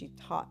 Like she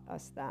taught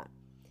us that.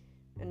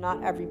 And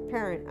not every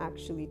parent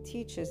actually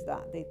teaches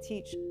that. They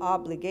teach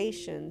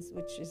obligations,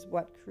 which is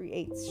what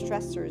creates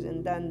stressors.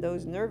 And then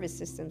those nervous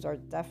systems are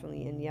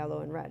definitely in yellow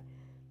and red.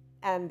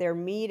 And they're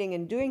meeting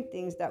and doing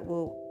things that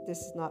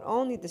this not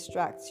only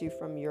distracts you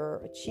from your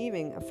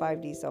achieving a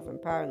 5D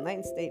self-empowered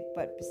enlightened state,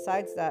 but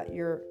besides that,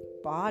 your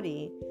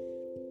body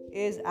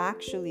is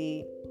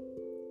actually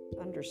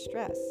under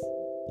stress.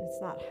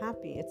 It's not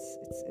happy. It's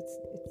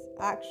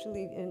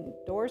actually in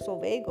dorsal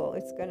vagal.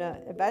 It's gonna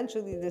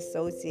eventually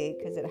dissociate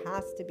because it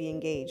has to be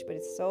engaged, but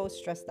it's so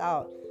stressed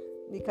out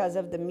because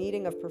of the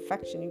meeting of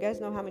perfection. You guys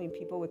know how many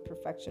people with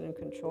perfection and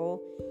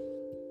control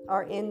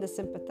are in the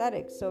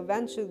sympathetic. So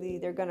eventually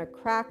they're gonna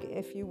crack,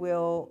 if you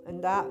will,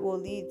 and that will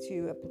lead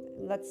to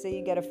let's say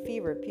you get a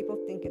fever. People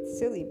think it's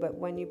silly, but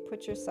when you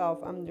put yourself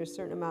under a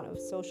certain amount of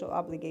social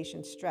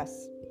obligation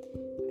stress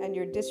and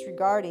you're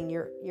disregarding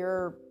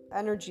your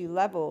energy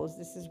levels,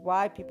 this is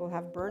why people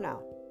have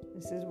burnout.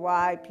 This is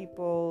why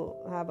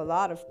people have a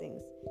lot of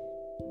things.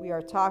 We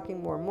are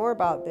talking more and more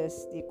about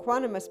this. The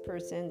equanimous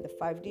person, the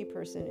 5D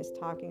person, is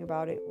talking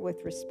about it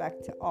with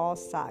respect to all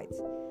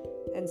sides.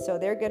 And so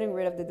they're getting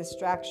rid of the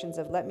distractions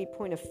of let me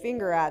point a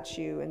finger at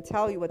you and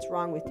tell you what's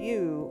wrong with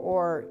you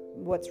or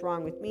what's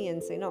wrong with me,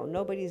 and say, no,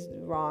 nobody's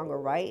wrong or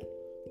right.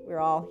 We're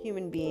all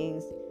human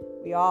beings.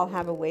 We all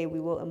have a way we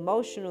will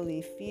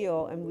emotionally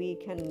feel, and we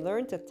can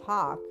learn to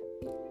talk.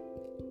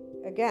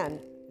 Again,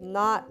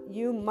 not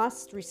you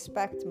must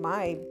respect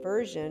my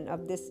version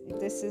of this.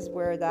 This is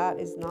where that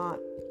is not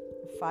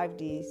a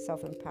 5D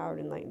self-empowered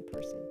enlightened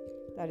person.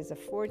 That is a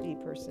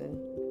 4D person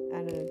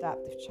and an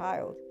adaptive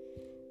child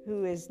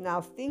who is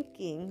now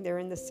thinking they're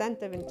in the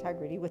scent of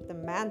integrity with the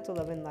mantle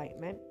of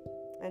enlightenment,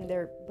 and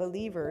they're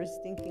believers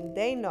thinking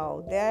they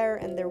know,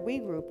 and their we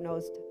group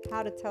knows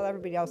how to tell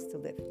everybody else to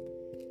live.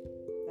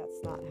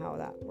 That's not how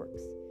that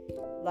works.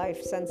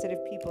 Life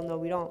sensitive people know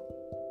we don't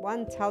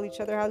tell each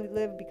other how to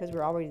live because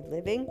we're already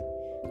living.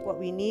 What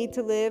we need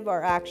to live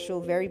are actual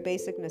very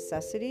basic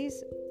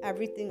necessities.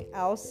 Everything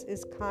else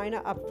is kind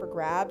of up for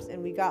grabs,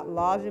 and we got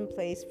laws in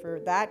place for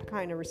that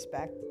kind of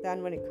respect.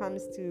 Then when it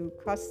comes to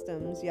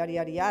customs, yada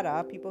yada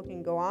yada, people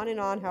can go on and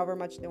on however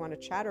much they want to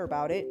chatter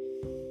about it.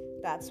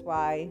 That's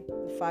why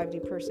the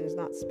 5D person is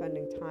not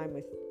spending time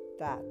with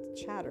that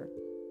chatter.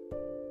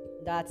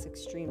 That's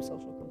extreme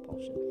social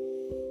compulsion.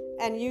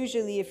 And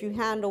usually if you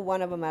handle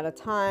one of them at a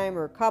time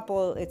or a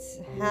couple, it's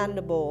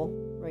handleable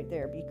right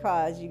there,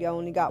 because you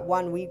only got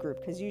one we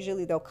group, because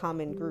usually they'll come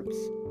in groups.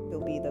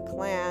 There'll be the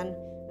clan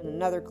and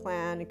another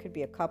clan. It could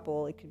be a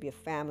couple, it could be a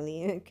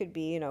family, it could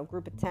be,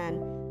 group of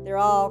 10. They're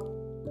all,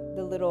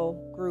 the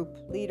little group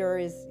leader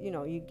is,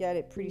 you get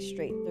it pretty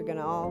straight. They're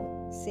gonna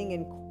all sing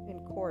in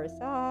chorus.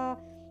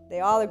 They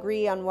all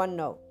agree on one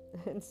note.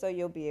 And so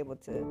you'll be able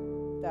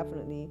to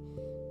definitely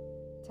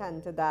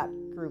tend to that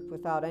group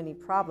without any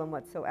problem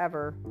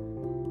whatsoever,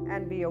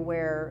 and be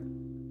aware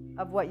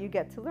of what you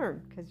get to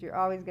learn, because you're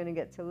always going to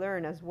get to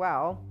learn as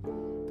well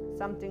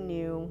something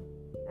new,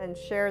 and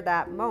share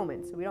that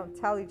moment. So we don't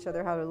tell each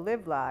other how to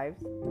live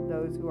lives.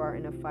 Those who are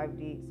in a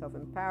 5D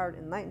self-empowered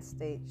enlightened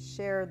state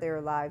share their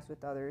lives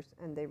with others,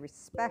 and they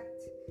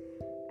respect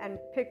and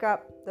pick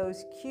up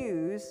those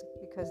cues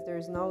because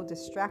there's no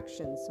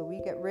distractions. So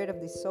we get rid of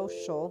the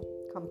social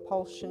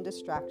compulsion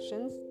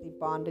distractions, the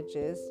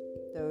bondages,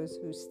 those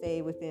who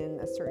stay within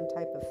a certain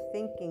type of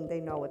thinking they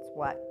know what's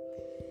what.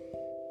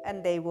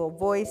 And they will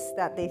voice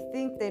that they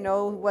think they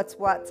know what's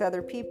what to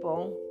other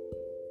people,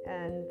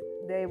 and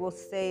they will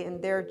stay in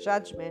their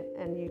judgment.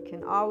 And you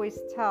can always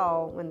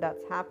tell when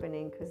that's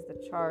happening because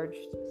the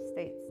charged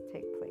states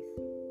take place.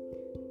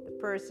 The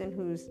person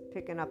who's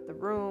picking up the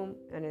room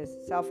and is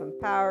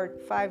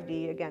self-empowered,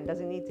 5D, again,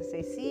 doesn't need to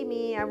say, see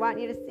me, I want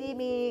you to see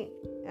me,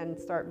 and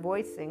start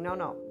voicing.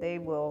 No, they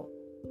will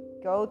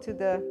go to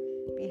the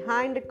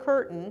behind the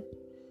curtain,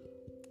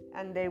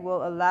 and they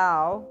will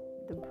allow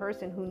the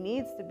person who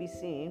needs to be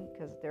seen,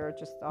 because they're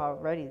just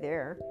already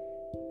there,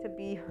 to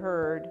be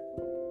heard,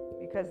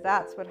 because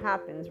that's what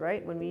happens,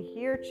 right? When we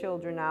hear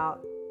children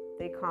out,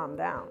 they calm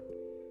down.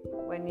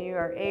 When you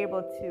are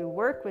able to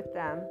work with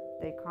them,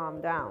 they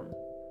calm down.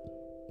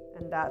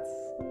 And that's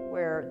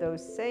where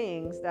those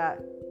sayings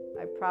that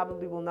I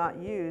probably will not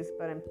use,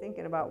 but I'm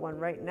thinking about one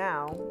right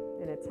now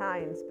in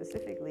Italian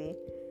specifically,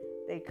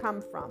 they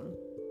come from.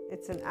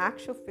 It's an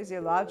actual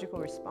physiological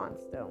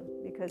response though,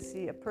 because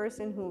see, a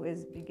person who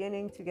is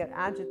beginning to get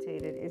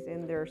agitated is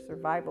in their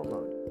survival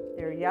mode.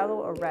 They're yellow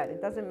or red.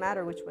 It doesn't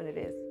matter which one it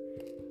is.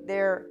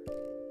 They're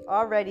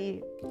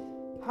already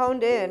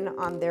honed in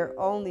on their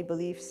only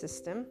belief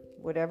system.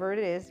 Whatever it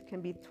is, it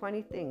can be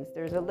 20 things.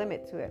 There's a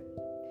limit to it.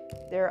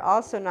 They're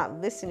also not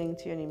listening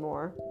to you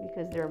anymore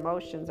because their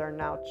emotions are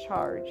now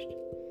charged.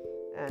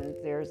 And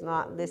there's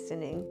not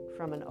listening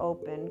from an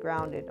open,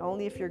 grounded.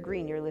 Only if you're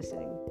green, you're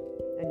listening.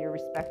 And you're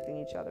respecting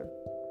each other.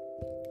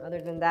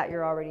 Other than that,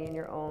 you're already in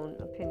your own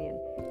opinion.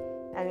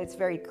 And it's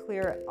very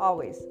clear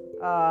always.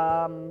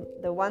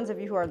 The ones of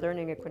you who are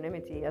learning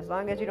equanimity, as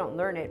long as you don't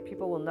learn it,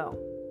 people will know.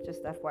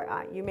 Just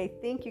FYI. You may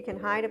think you can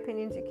hide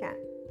opinions. You can't.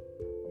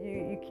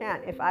 You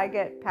can't. If I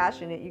get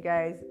passionate, you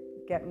guys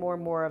get more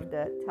and more of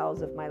the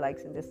tells of my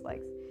likes and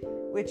dislikes,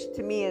 which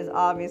to me is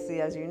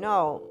obviously, as you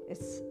know,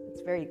 it's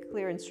very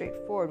clear and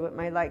straightforward what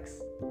my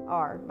likes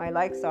are. My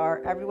likes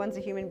are everyone's a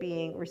human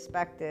being,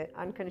 respect it,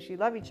 unconditionally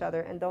love each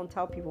other, and don't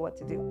tell people what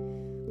to do.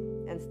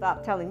 And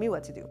stop telling me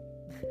what to do.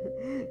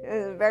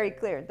 It's very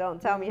clear.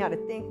 Don't tell me how to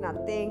think,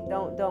 not think.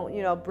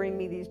 Don't bring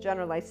me these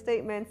generalized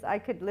statements. I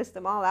could list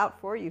them all out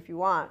for you if you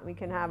want. We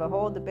can have a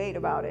whole debate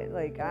about it.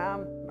 Like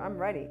I'm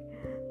ready.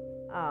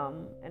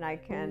 And I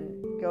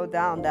can go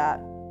down that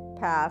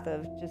path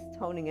of just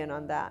honing in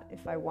on that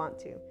if I want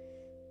to.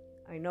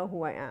 I know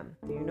who I am.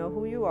 Do you know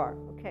who you are?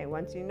 Okay,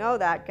 once you know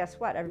that, guess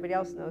what? Everybody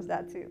else knows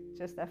that too.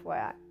 Just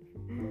FYI.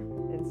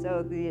 And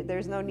so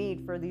there's no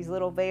need for these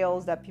little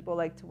veils that people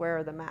like to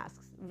wear, the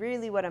masks.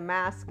 Really what a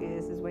mask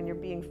is when you're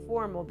being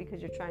formal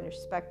because you're trying to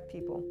respect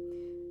people.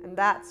 And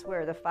that's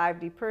where the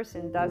 5D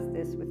person does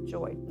this with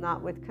joy,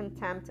 not with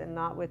contempt and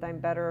not with I'm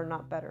better or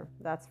not better.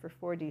 That's for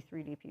 4D,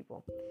 3D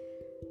people.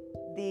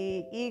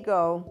 The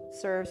ego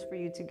serves for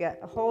you to get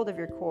a hold of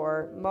your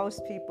core.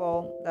 Most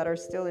people that are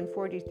still in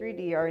 4D,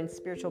 3D are in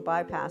spiritual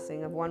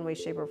bypassing of one way,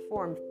 shape, or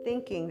form,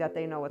 thinking that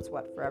they know what's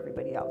what for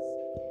everybody else.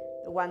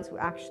 The ones who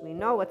actually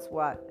know what's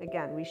what,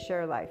 again, we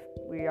share life.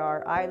 We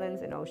are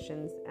islands and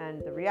oceans,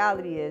 and the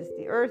reality is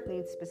the earth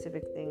needs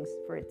specific things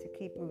for it to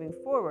keep moving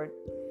forward.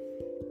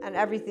 And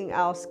everything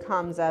else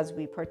comes as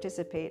we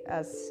participate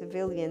as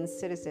civilians,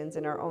 citizens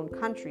in our own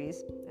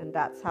countries, and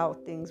that's how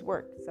things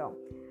work. So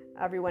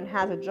everyone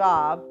has a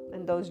job,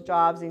 and those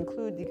jobs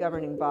include the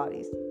governing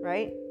bodies,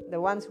 right?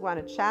 The ones who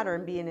want to chatter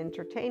and be in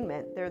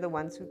entertainment, they're the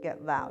ones who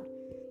get loud.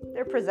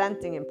 They're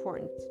presenting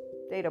important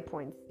data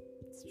points.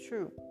 It's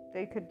true.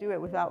 They could do it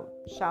without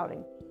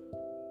shouting.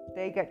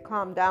 They get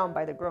calmed down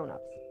by the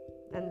grown-ups.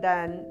 And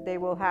then they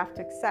will have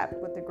to accept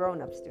what the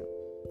grown-ups do.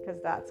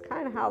 Because that's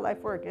kind of how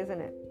life works,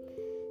 isn't it?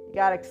 You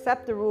got to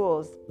accept the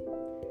rules.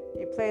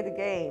 You play the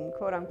game,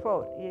 quote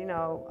unquote.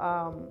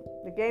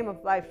 The game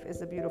of life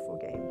is a beautiful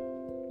game.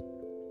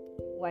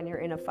 When you're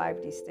in a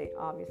 5D state,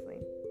 obviously.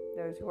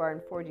 Those who are in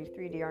 4D,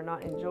 3D are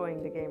not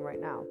enjoying the game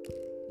right now.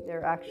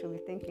 They're actually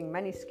thinking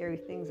many scary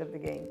things of the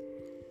game.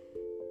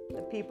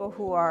 The people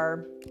who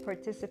are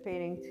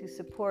participating to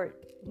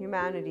support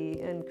humanity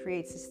and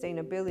create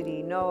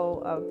sustainability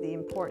know of the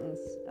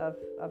importance of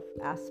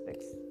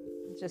aspects,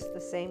 just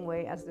the same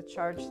way as the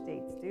charged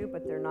states do,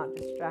 but they're not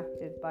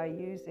distracted by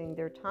using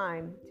their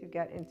time to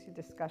get into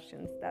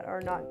discussions that are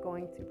not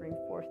going to bring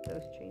forth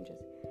those changes.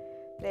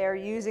 They are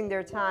using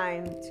their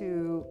time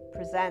to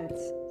present,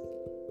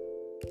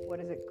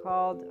 what is it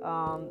called?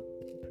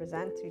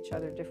 Present to each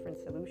other different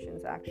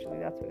solutions, actually,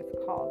 that's what it's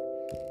called.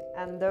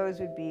 And those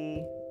would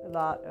be a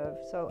lot of,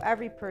 so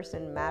every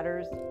person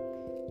matters.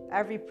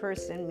 Every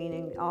person,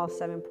 meaning all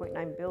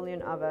 7.9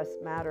 billion of us,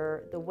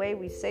 matter. The way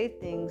we say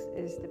things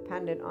is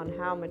dependent on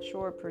how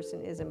mature a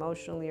person is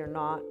emotionally or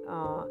not.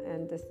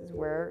 And this is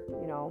where,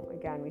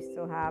 again, we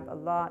still have a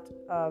lot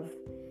of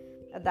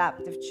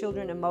adaptive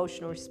children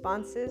emotional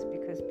responses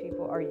because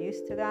people are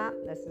used to that.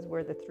 This is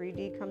where the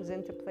 3D comes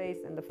into place,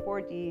 and the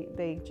 4D,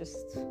 they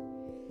just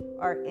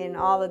are in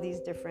all of these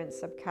different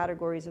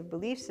subcategories of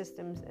belief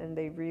systems, and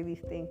they really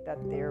think that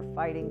they're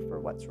fighting for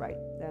what's right.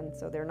 And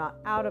so they're not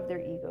out of their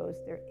egos,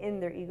 they're in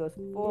their egos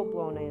full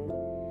blown in,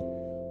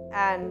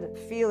 and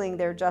feeling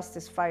they're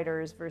justice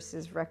fighters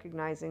versus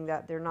recognizing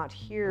that they're not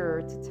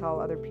here to tell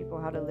other people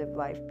how to live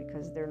life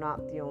because they're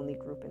not the only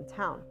group in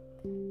town.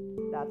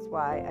 That's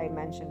why I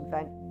mentioned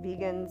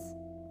vegans,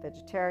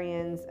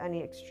 vegetarians,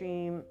 any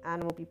extreme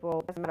animal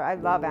people. Doesn't matter. I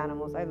love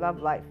animals. I love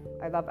life.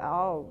 I love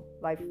all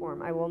life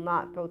form. I will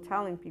not go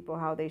telling people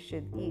how they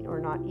should eat or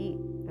not eat.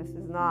 This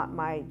is not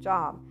my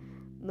job.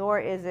 Nor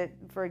is it,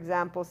 for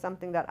example,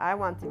 something that I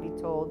want to be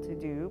told to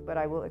do, but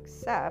I will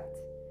accept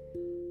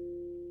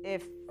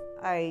if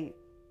I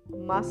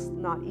must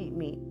not eat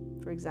meat,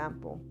 for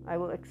example. I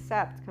will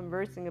accept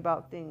conversing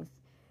about things,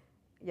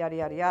 yada,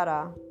 yada,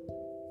 yada,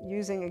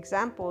 using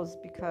examples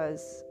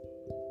because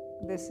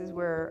this is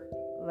where,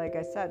 like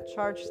I said,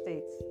 charged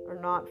states are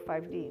not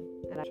 5D.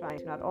 And I'm trying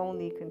to not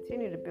only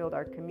continue to build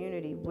our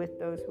community with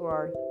those who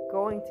are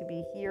going to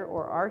be here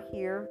or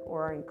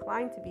are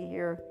inclined to be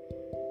here,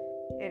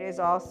 it is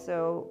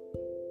also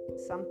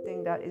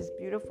something that is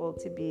beautiful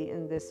to be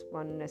in this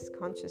oneness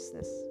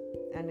consciousness,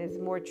 and is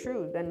more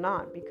true than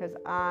not, because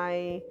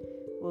I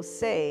will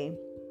say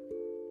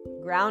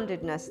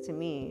groundedness to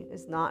me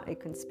is not a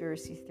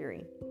conspiracy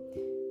theory.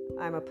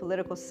 I'm a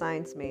political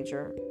science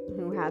major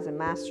who has a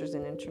master's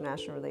in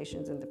international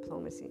relations and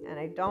diplomacy, and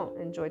I don't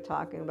enjoy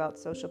talking about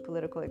social,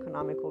 political,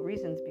 economical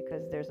reasons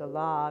because there's a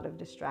lot of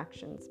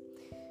distractions.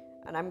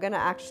 And I'm going to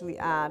actually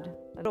add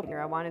a note here.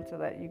 I wanted to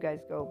let you guys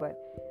go, but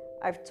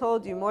I've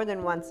told you more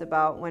than once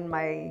about when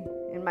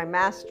in my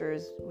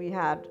master's we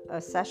had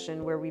a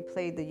session where we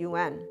played the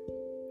UN,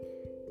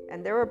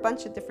 and there were a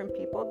bunch of different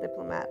people,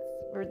 diplomats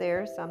were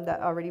there, some that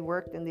already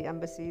worked in the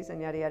embassies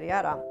and yada yada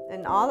yada,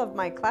 and all of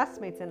my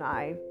classmates and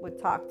I would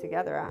talk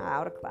together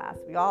out of class.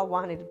 We all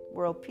wanted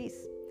world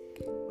peace.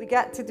 We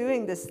got to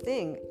doing this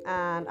thing,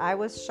 and I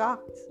was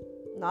shocked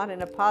not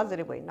in a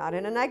positive way, not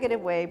in a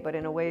negative way, but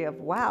in a way of,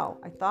 wow,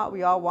 I thought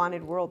we all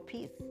wanted world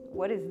peace.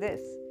 What is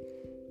this?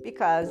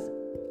 Because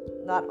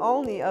not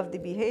only of the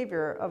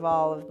behavior of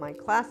all of my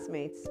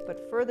classmates,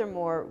 but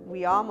furthermore,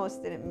 we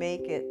almost didn't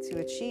make it to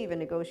achieve a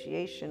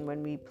negotiation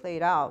when we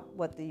played out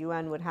what the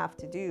UN would have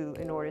to do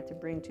in order to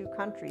bring two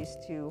countries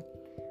to,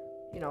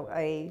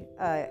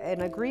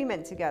 an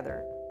agreement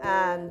together.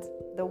 And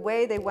the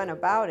way they went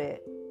about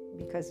it,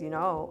 because,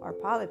 our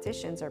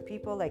politicians are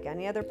people like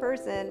any other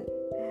person.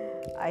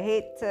 I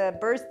hate to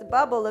burst the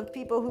bubble of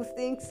people who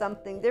think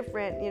something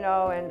different,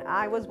 and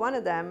I was one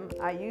of them.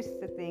 I used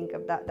to think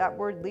of that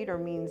word leader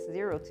means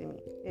zero to me.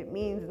 It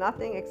means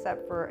nothing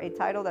except for a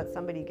title that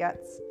somebody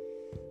gets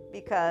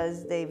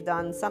because they've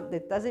done something.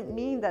 It doesn't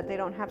mean that they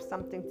don't have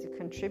something to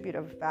contribute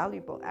of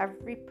valuable.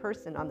 Every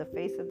person on the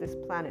face of this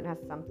planet has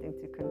something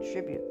to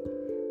contribute.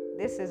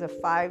 This is a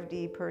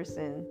 5D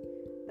person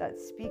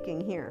that's speaking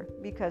here,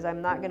 because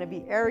I'm not going to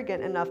be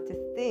arrogant enough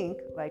to think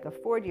like a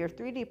 4D or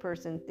 3D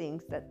person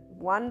thinks that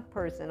one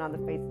person on the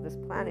face of this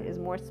planet is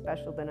more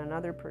special than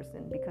another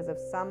person because of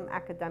some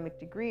academic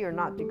degree or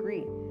not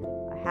degree.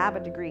 I have a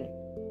degree.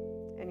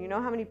 And you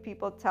know how many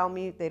people tell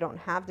me they don't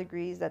have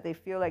degrees, that they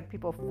feel like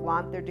people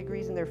flaunt their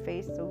degrees in their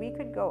face? So we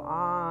could go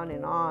on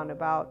and on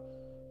about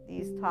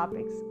these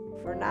topics.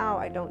 For now,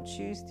 I don't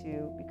choose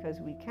to, because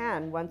we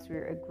can once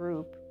we're a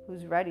group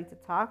who's ready to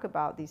talk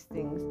about these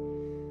things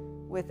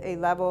with a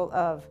level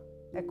of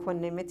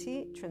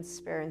equanimity,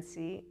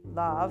 transparency,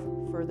 love.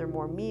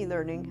 Furthermore, me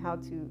learning how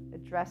to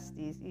address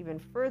these even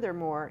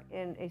furthermore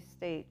in a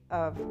state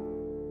of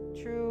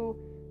true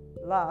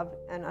love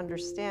and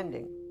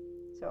understanding.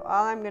 So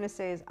all I'm going to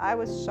say is I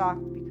was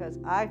shocked because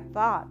I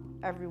thought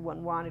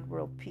everyone wanted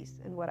world peace,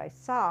 and what I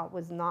saw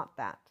was not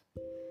that.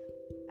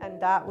 And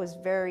that was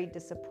very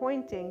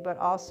disappointing, but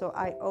also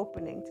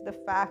eye-opening to the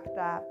fact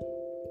that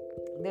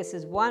this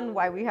is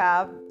why we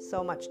have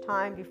so much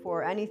time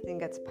before anything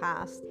gets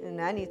passed in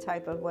any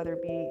type of, whether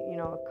it be,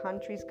 a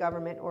country's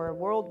government or a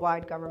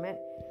worldwide government.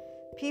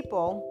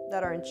 People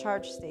that are in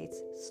charge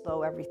states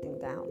slow everything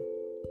down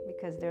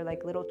because they're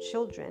like little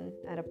children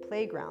at a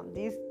playground.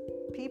 These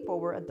people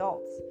were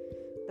adults.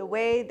 The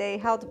way they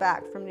held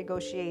back from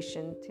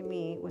negotiation, to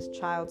me, was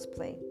child's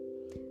play.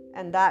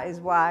 And that is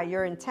why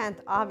your intent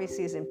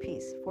obviously is in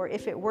peace. For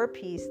if it were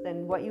peace,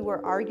 then what you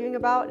were arguing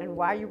about and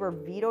why you were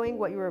vetoing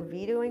what you were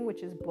vetoing,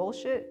 which is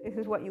bullshit,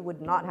 is what you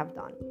would not have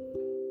done.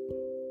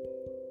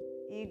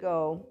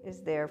 Ego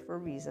is there for a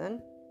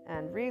reason.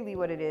 And really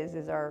what it is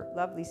our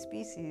lovely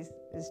species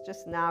is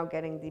just now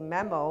getting the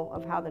memo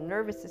of how the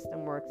nervous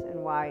system works and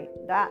why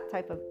that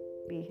type of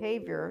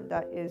behavior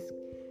that is,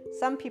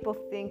 some people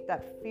think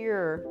that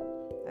fear,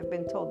 I've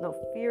been told, no,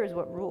 fear is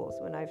what rules.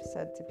 When I've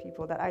said to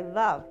people that I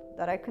love,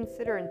 that I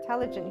consider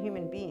intelligent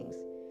human beings,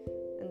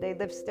 and they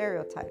live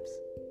stereotypes.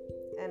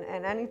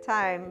 And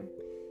anytime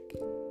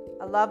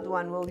a loved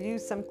one will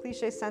use some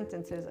cliche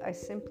sentences, I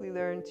simply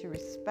learn to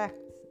respect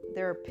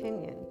their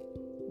opinion,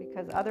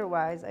 because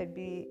otherwise I'd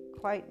be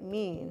quite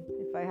mean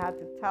if I had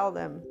to tell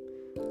them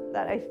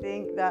that I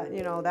think that,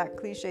 that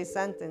cliche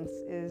sentence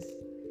is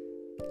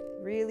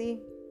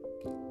really.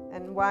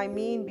 And why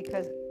mean?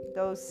 Because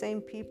those same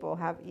people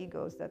have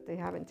egos that they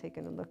haven't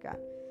taken a look at.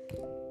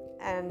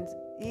 And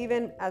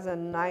even as a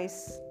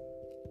nice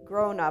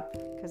grown-up,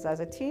 because as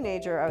a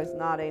teenager I was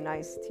not a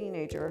nice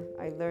teenager,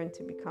 I learned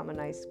to become a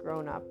nice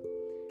grown-up.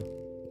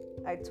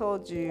 I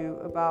told you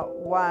about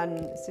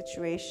one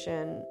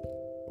situation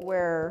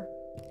where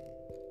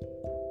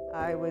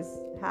I was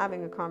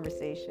having a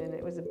conversation.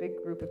 It was a big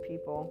group of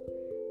people.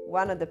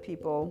 One of the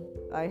people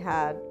I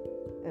had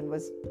and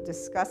was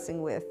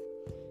discussing with,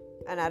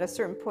 and at a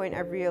certain point,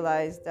 I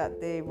realized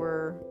that they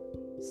were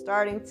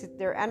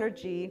their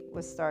energy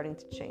was starting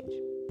to change.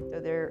 So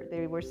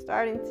they were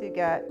starting to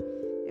get,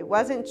 it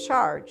wasn't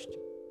charged.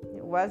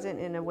 It wasn't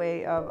in a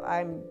way of,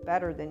 I'm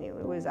better than you.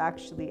 It was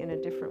actually in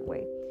a different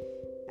way.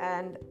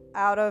 And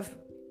out of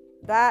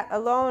that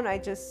alone, I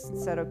just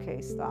said,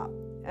 okay, stop.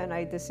 And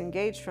I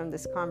disengaged from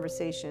this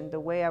conversation the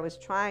way I was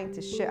trying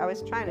to share. I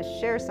was trying to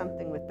share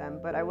something with them,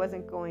 but I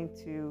wasn't going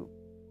to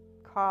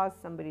cause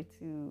somebody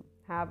to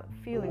have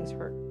feelings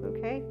hurt,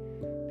 okay?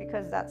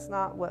 Because that's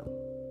not what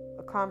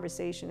a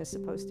conversation is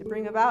supposed to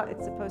bring about.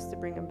 It's supposed to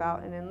bring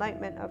about an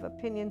enlightenment of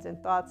opinions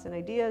and thoughts and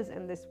ideas,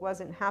 and this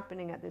wasn't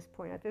happening at this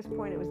point. At this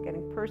point, it was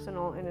getting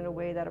personal, and in a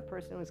way that a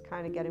person was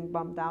kind of getting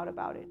bummed out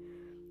about it.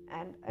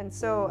 And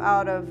so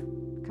out of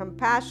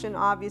compassion,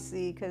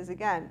 obviously, because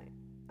again,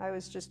 I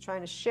was just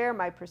trying to share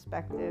my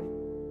perspective.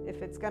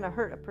 If it's going to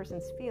hurt a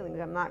person's feelings,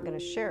 I'm not going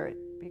to share it,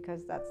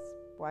 because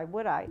why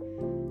would I?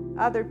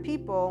 Other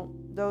people,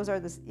 those are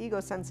the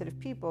ego-sensitive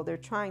people, they're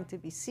trying to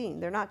be seen.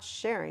 They're not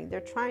sharing,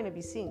 they're trying to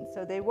be seen.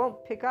 So they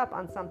won't pick up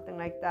on something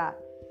like that.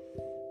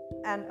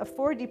 And a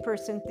 4D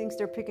person thinks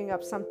they're picking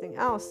up something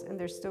else, and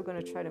they're still going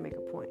to try to make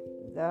a point.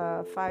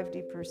 The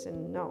 5D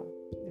person, no.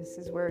 This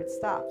is where it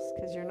stops,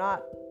 because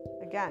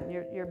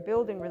you're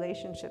building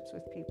relationships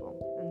with people,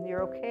 and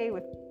you're okay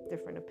with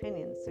different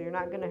opinions. So you're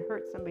not going to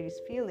hurt somebody's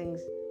feelings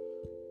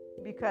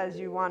because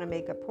you want to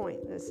make a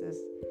point. This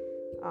is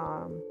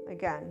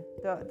Again,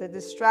 the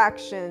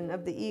distraction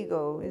of the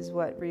ego is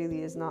what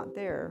really is not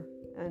there.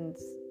 And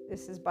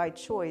this is by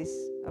choice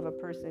of a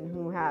person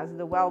who has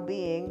the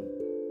well-being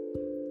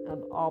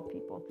of all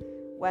people.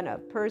 When a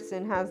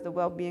person has the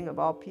well-being of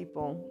all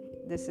people,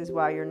 this is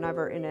why you're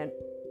never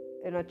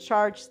in a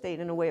charged state,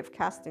 in a way of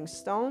casting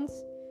stones.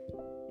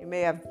 You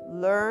may have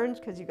learned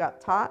because you got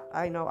taught.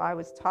 I know I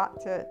was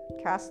taught to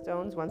cast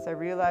stones once I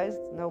realized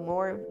no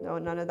more, no,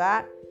 none of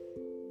that.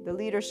 The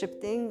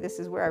leadership thing, this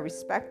is where I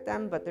respect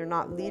them, but they're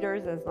not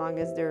leaders as long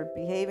as they're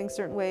behaving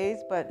certain ways.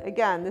 But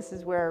again, this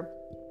is where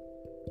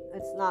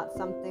it's not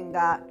something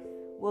that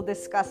we'll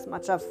discuss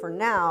much of for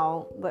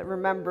now, but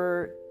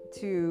remember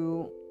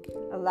to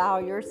allow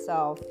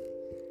yourself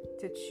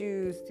to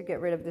choose to get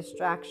rid of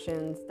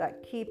distractions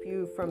that keep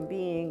you from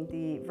being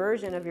the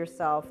version of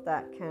yourself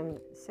that can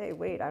say,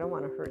 wait, I don't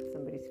want to hurt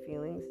somebody's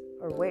feelings,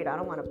 or wait, I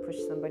don't want to push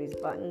somebody's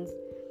buttons.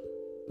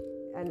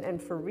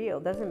 And for real,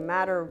 doesn't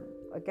matter,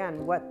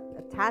 again, what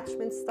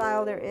attachment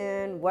style they're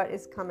in, what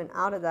is coming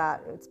out of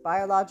that. It's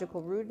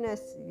biological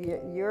rudeness.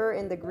 You're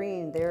in the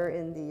green, they're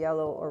in the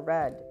yellow or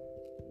red.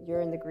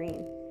 You're in the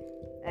green.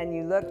 And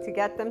you look to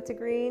get them to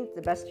green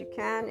the best you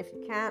can. If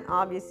you can't,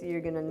 obviously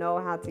you're going to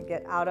know how to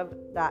get out of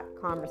that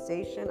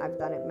conversation. I've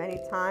done it many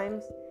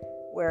times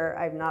where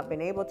I've not been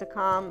able to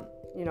calm,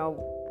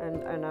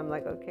 and I'm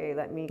like, okay,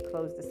 let me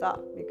close this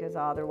up, because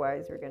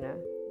otherwise we're going to,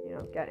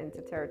 get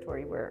into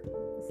territory where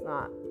it's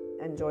not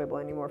enjoyable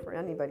anymore for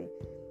anybody.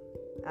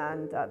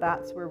 And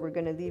that's where we're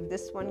going to leave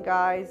this one,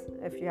 guys.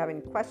 If you have any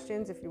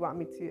questions, if you want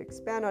me to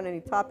expand on any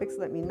topics,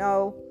 let me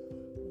know.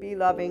 Be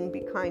loving,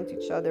 be kind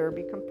to each other,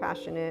 be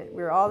compassionate.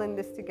 We're all in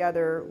this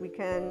together. We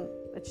can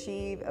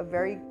achieve a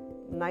very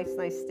nice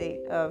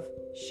state of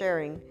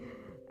sharing.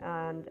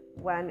 And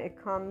when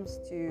it comes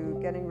to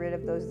getting rid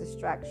of those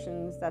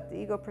distractions that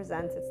the ego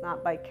presents, it's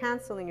not by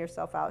canceling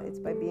yourself out, it's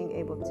by being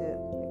able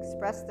to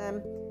express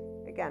them,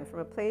 again, from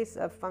a place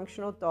of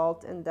functional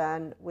adult, and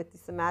then with the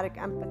somatic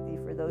empathy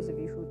for those of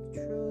you who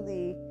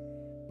truly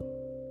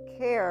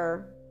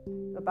care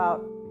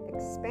about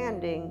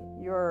expanding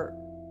your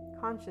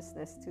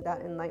consciousness to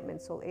that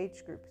enlightenment soul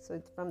age group. So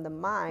it's from the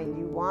mind,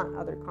 you want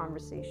other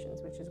conversations,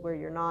 which is where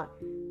you're not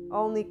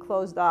only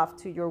closed off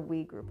to your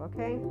we group,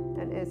 okay?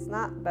 And it's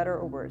not better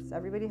or worse.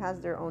 Everybody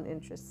has their own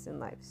interests in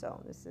life.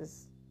 So this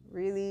is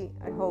really,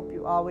 I hope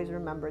you always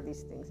remember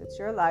these things. It's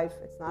your life.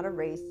 It's not a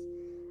race.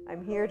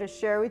 I'm here to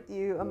share with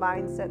you a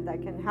mindset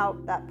that can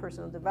help that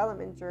personal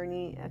development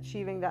journey,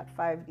 achieving that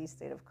 5D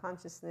state of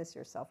consciousness,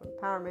 your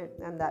self-empowerment,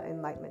 and that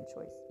enlightenment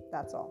choice.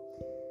 That's all.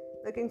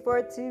 Looking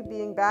forward to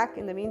being back.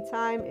 In the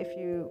meantime, if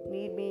you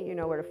need me, you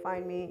know where to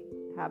find me.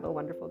 Have a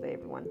wonderful day,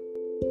 everyone.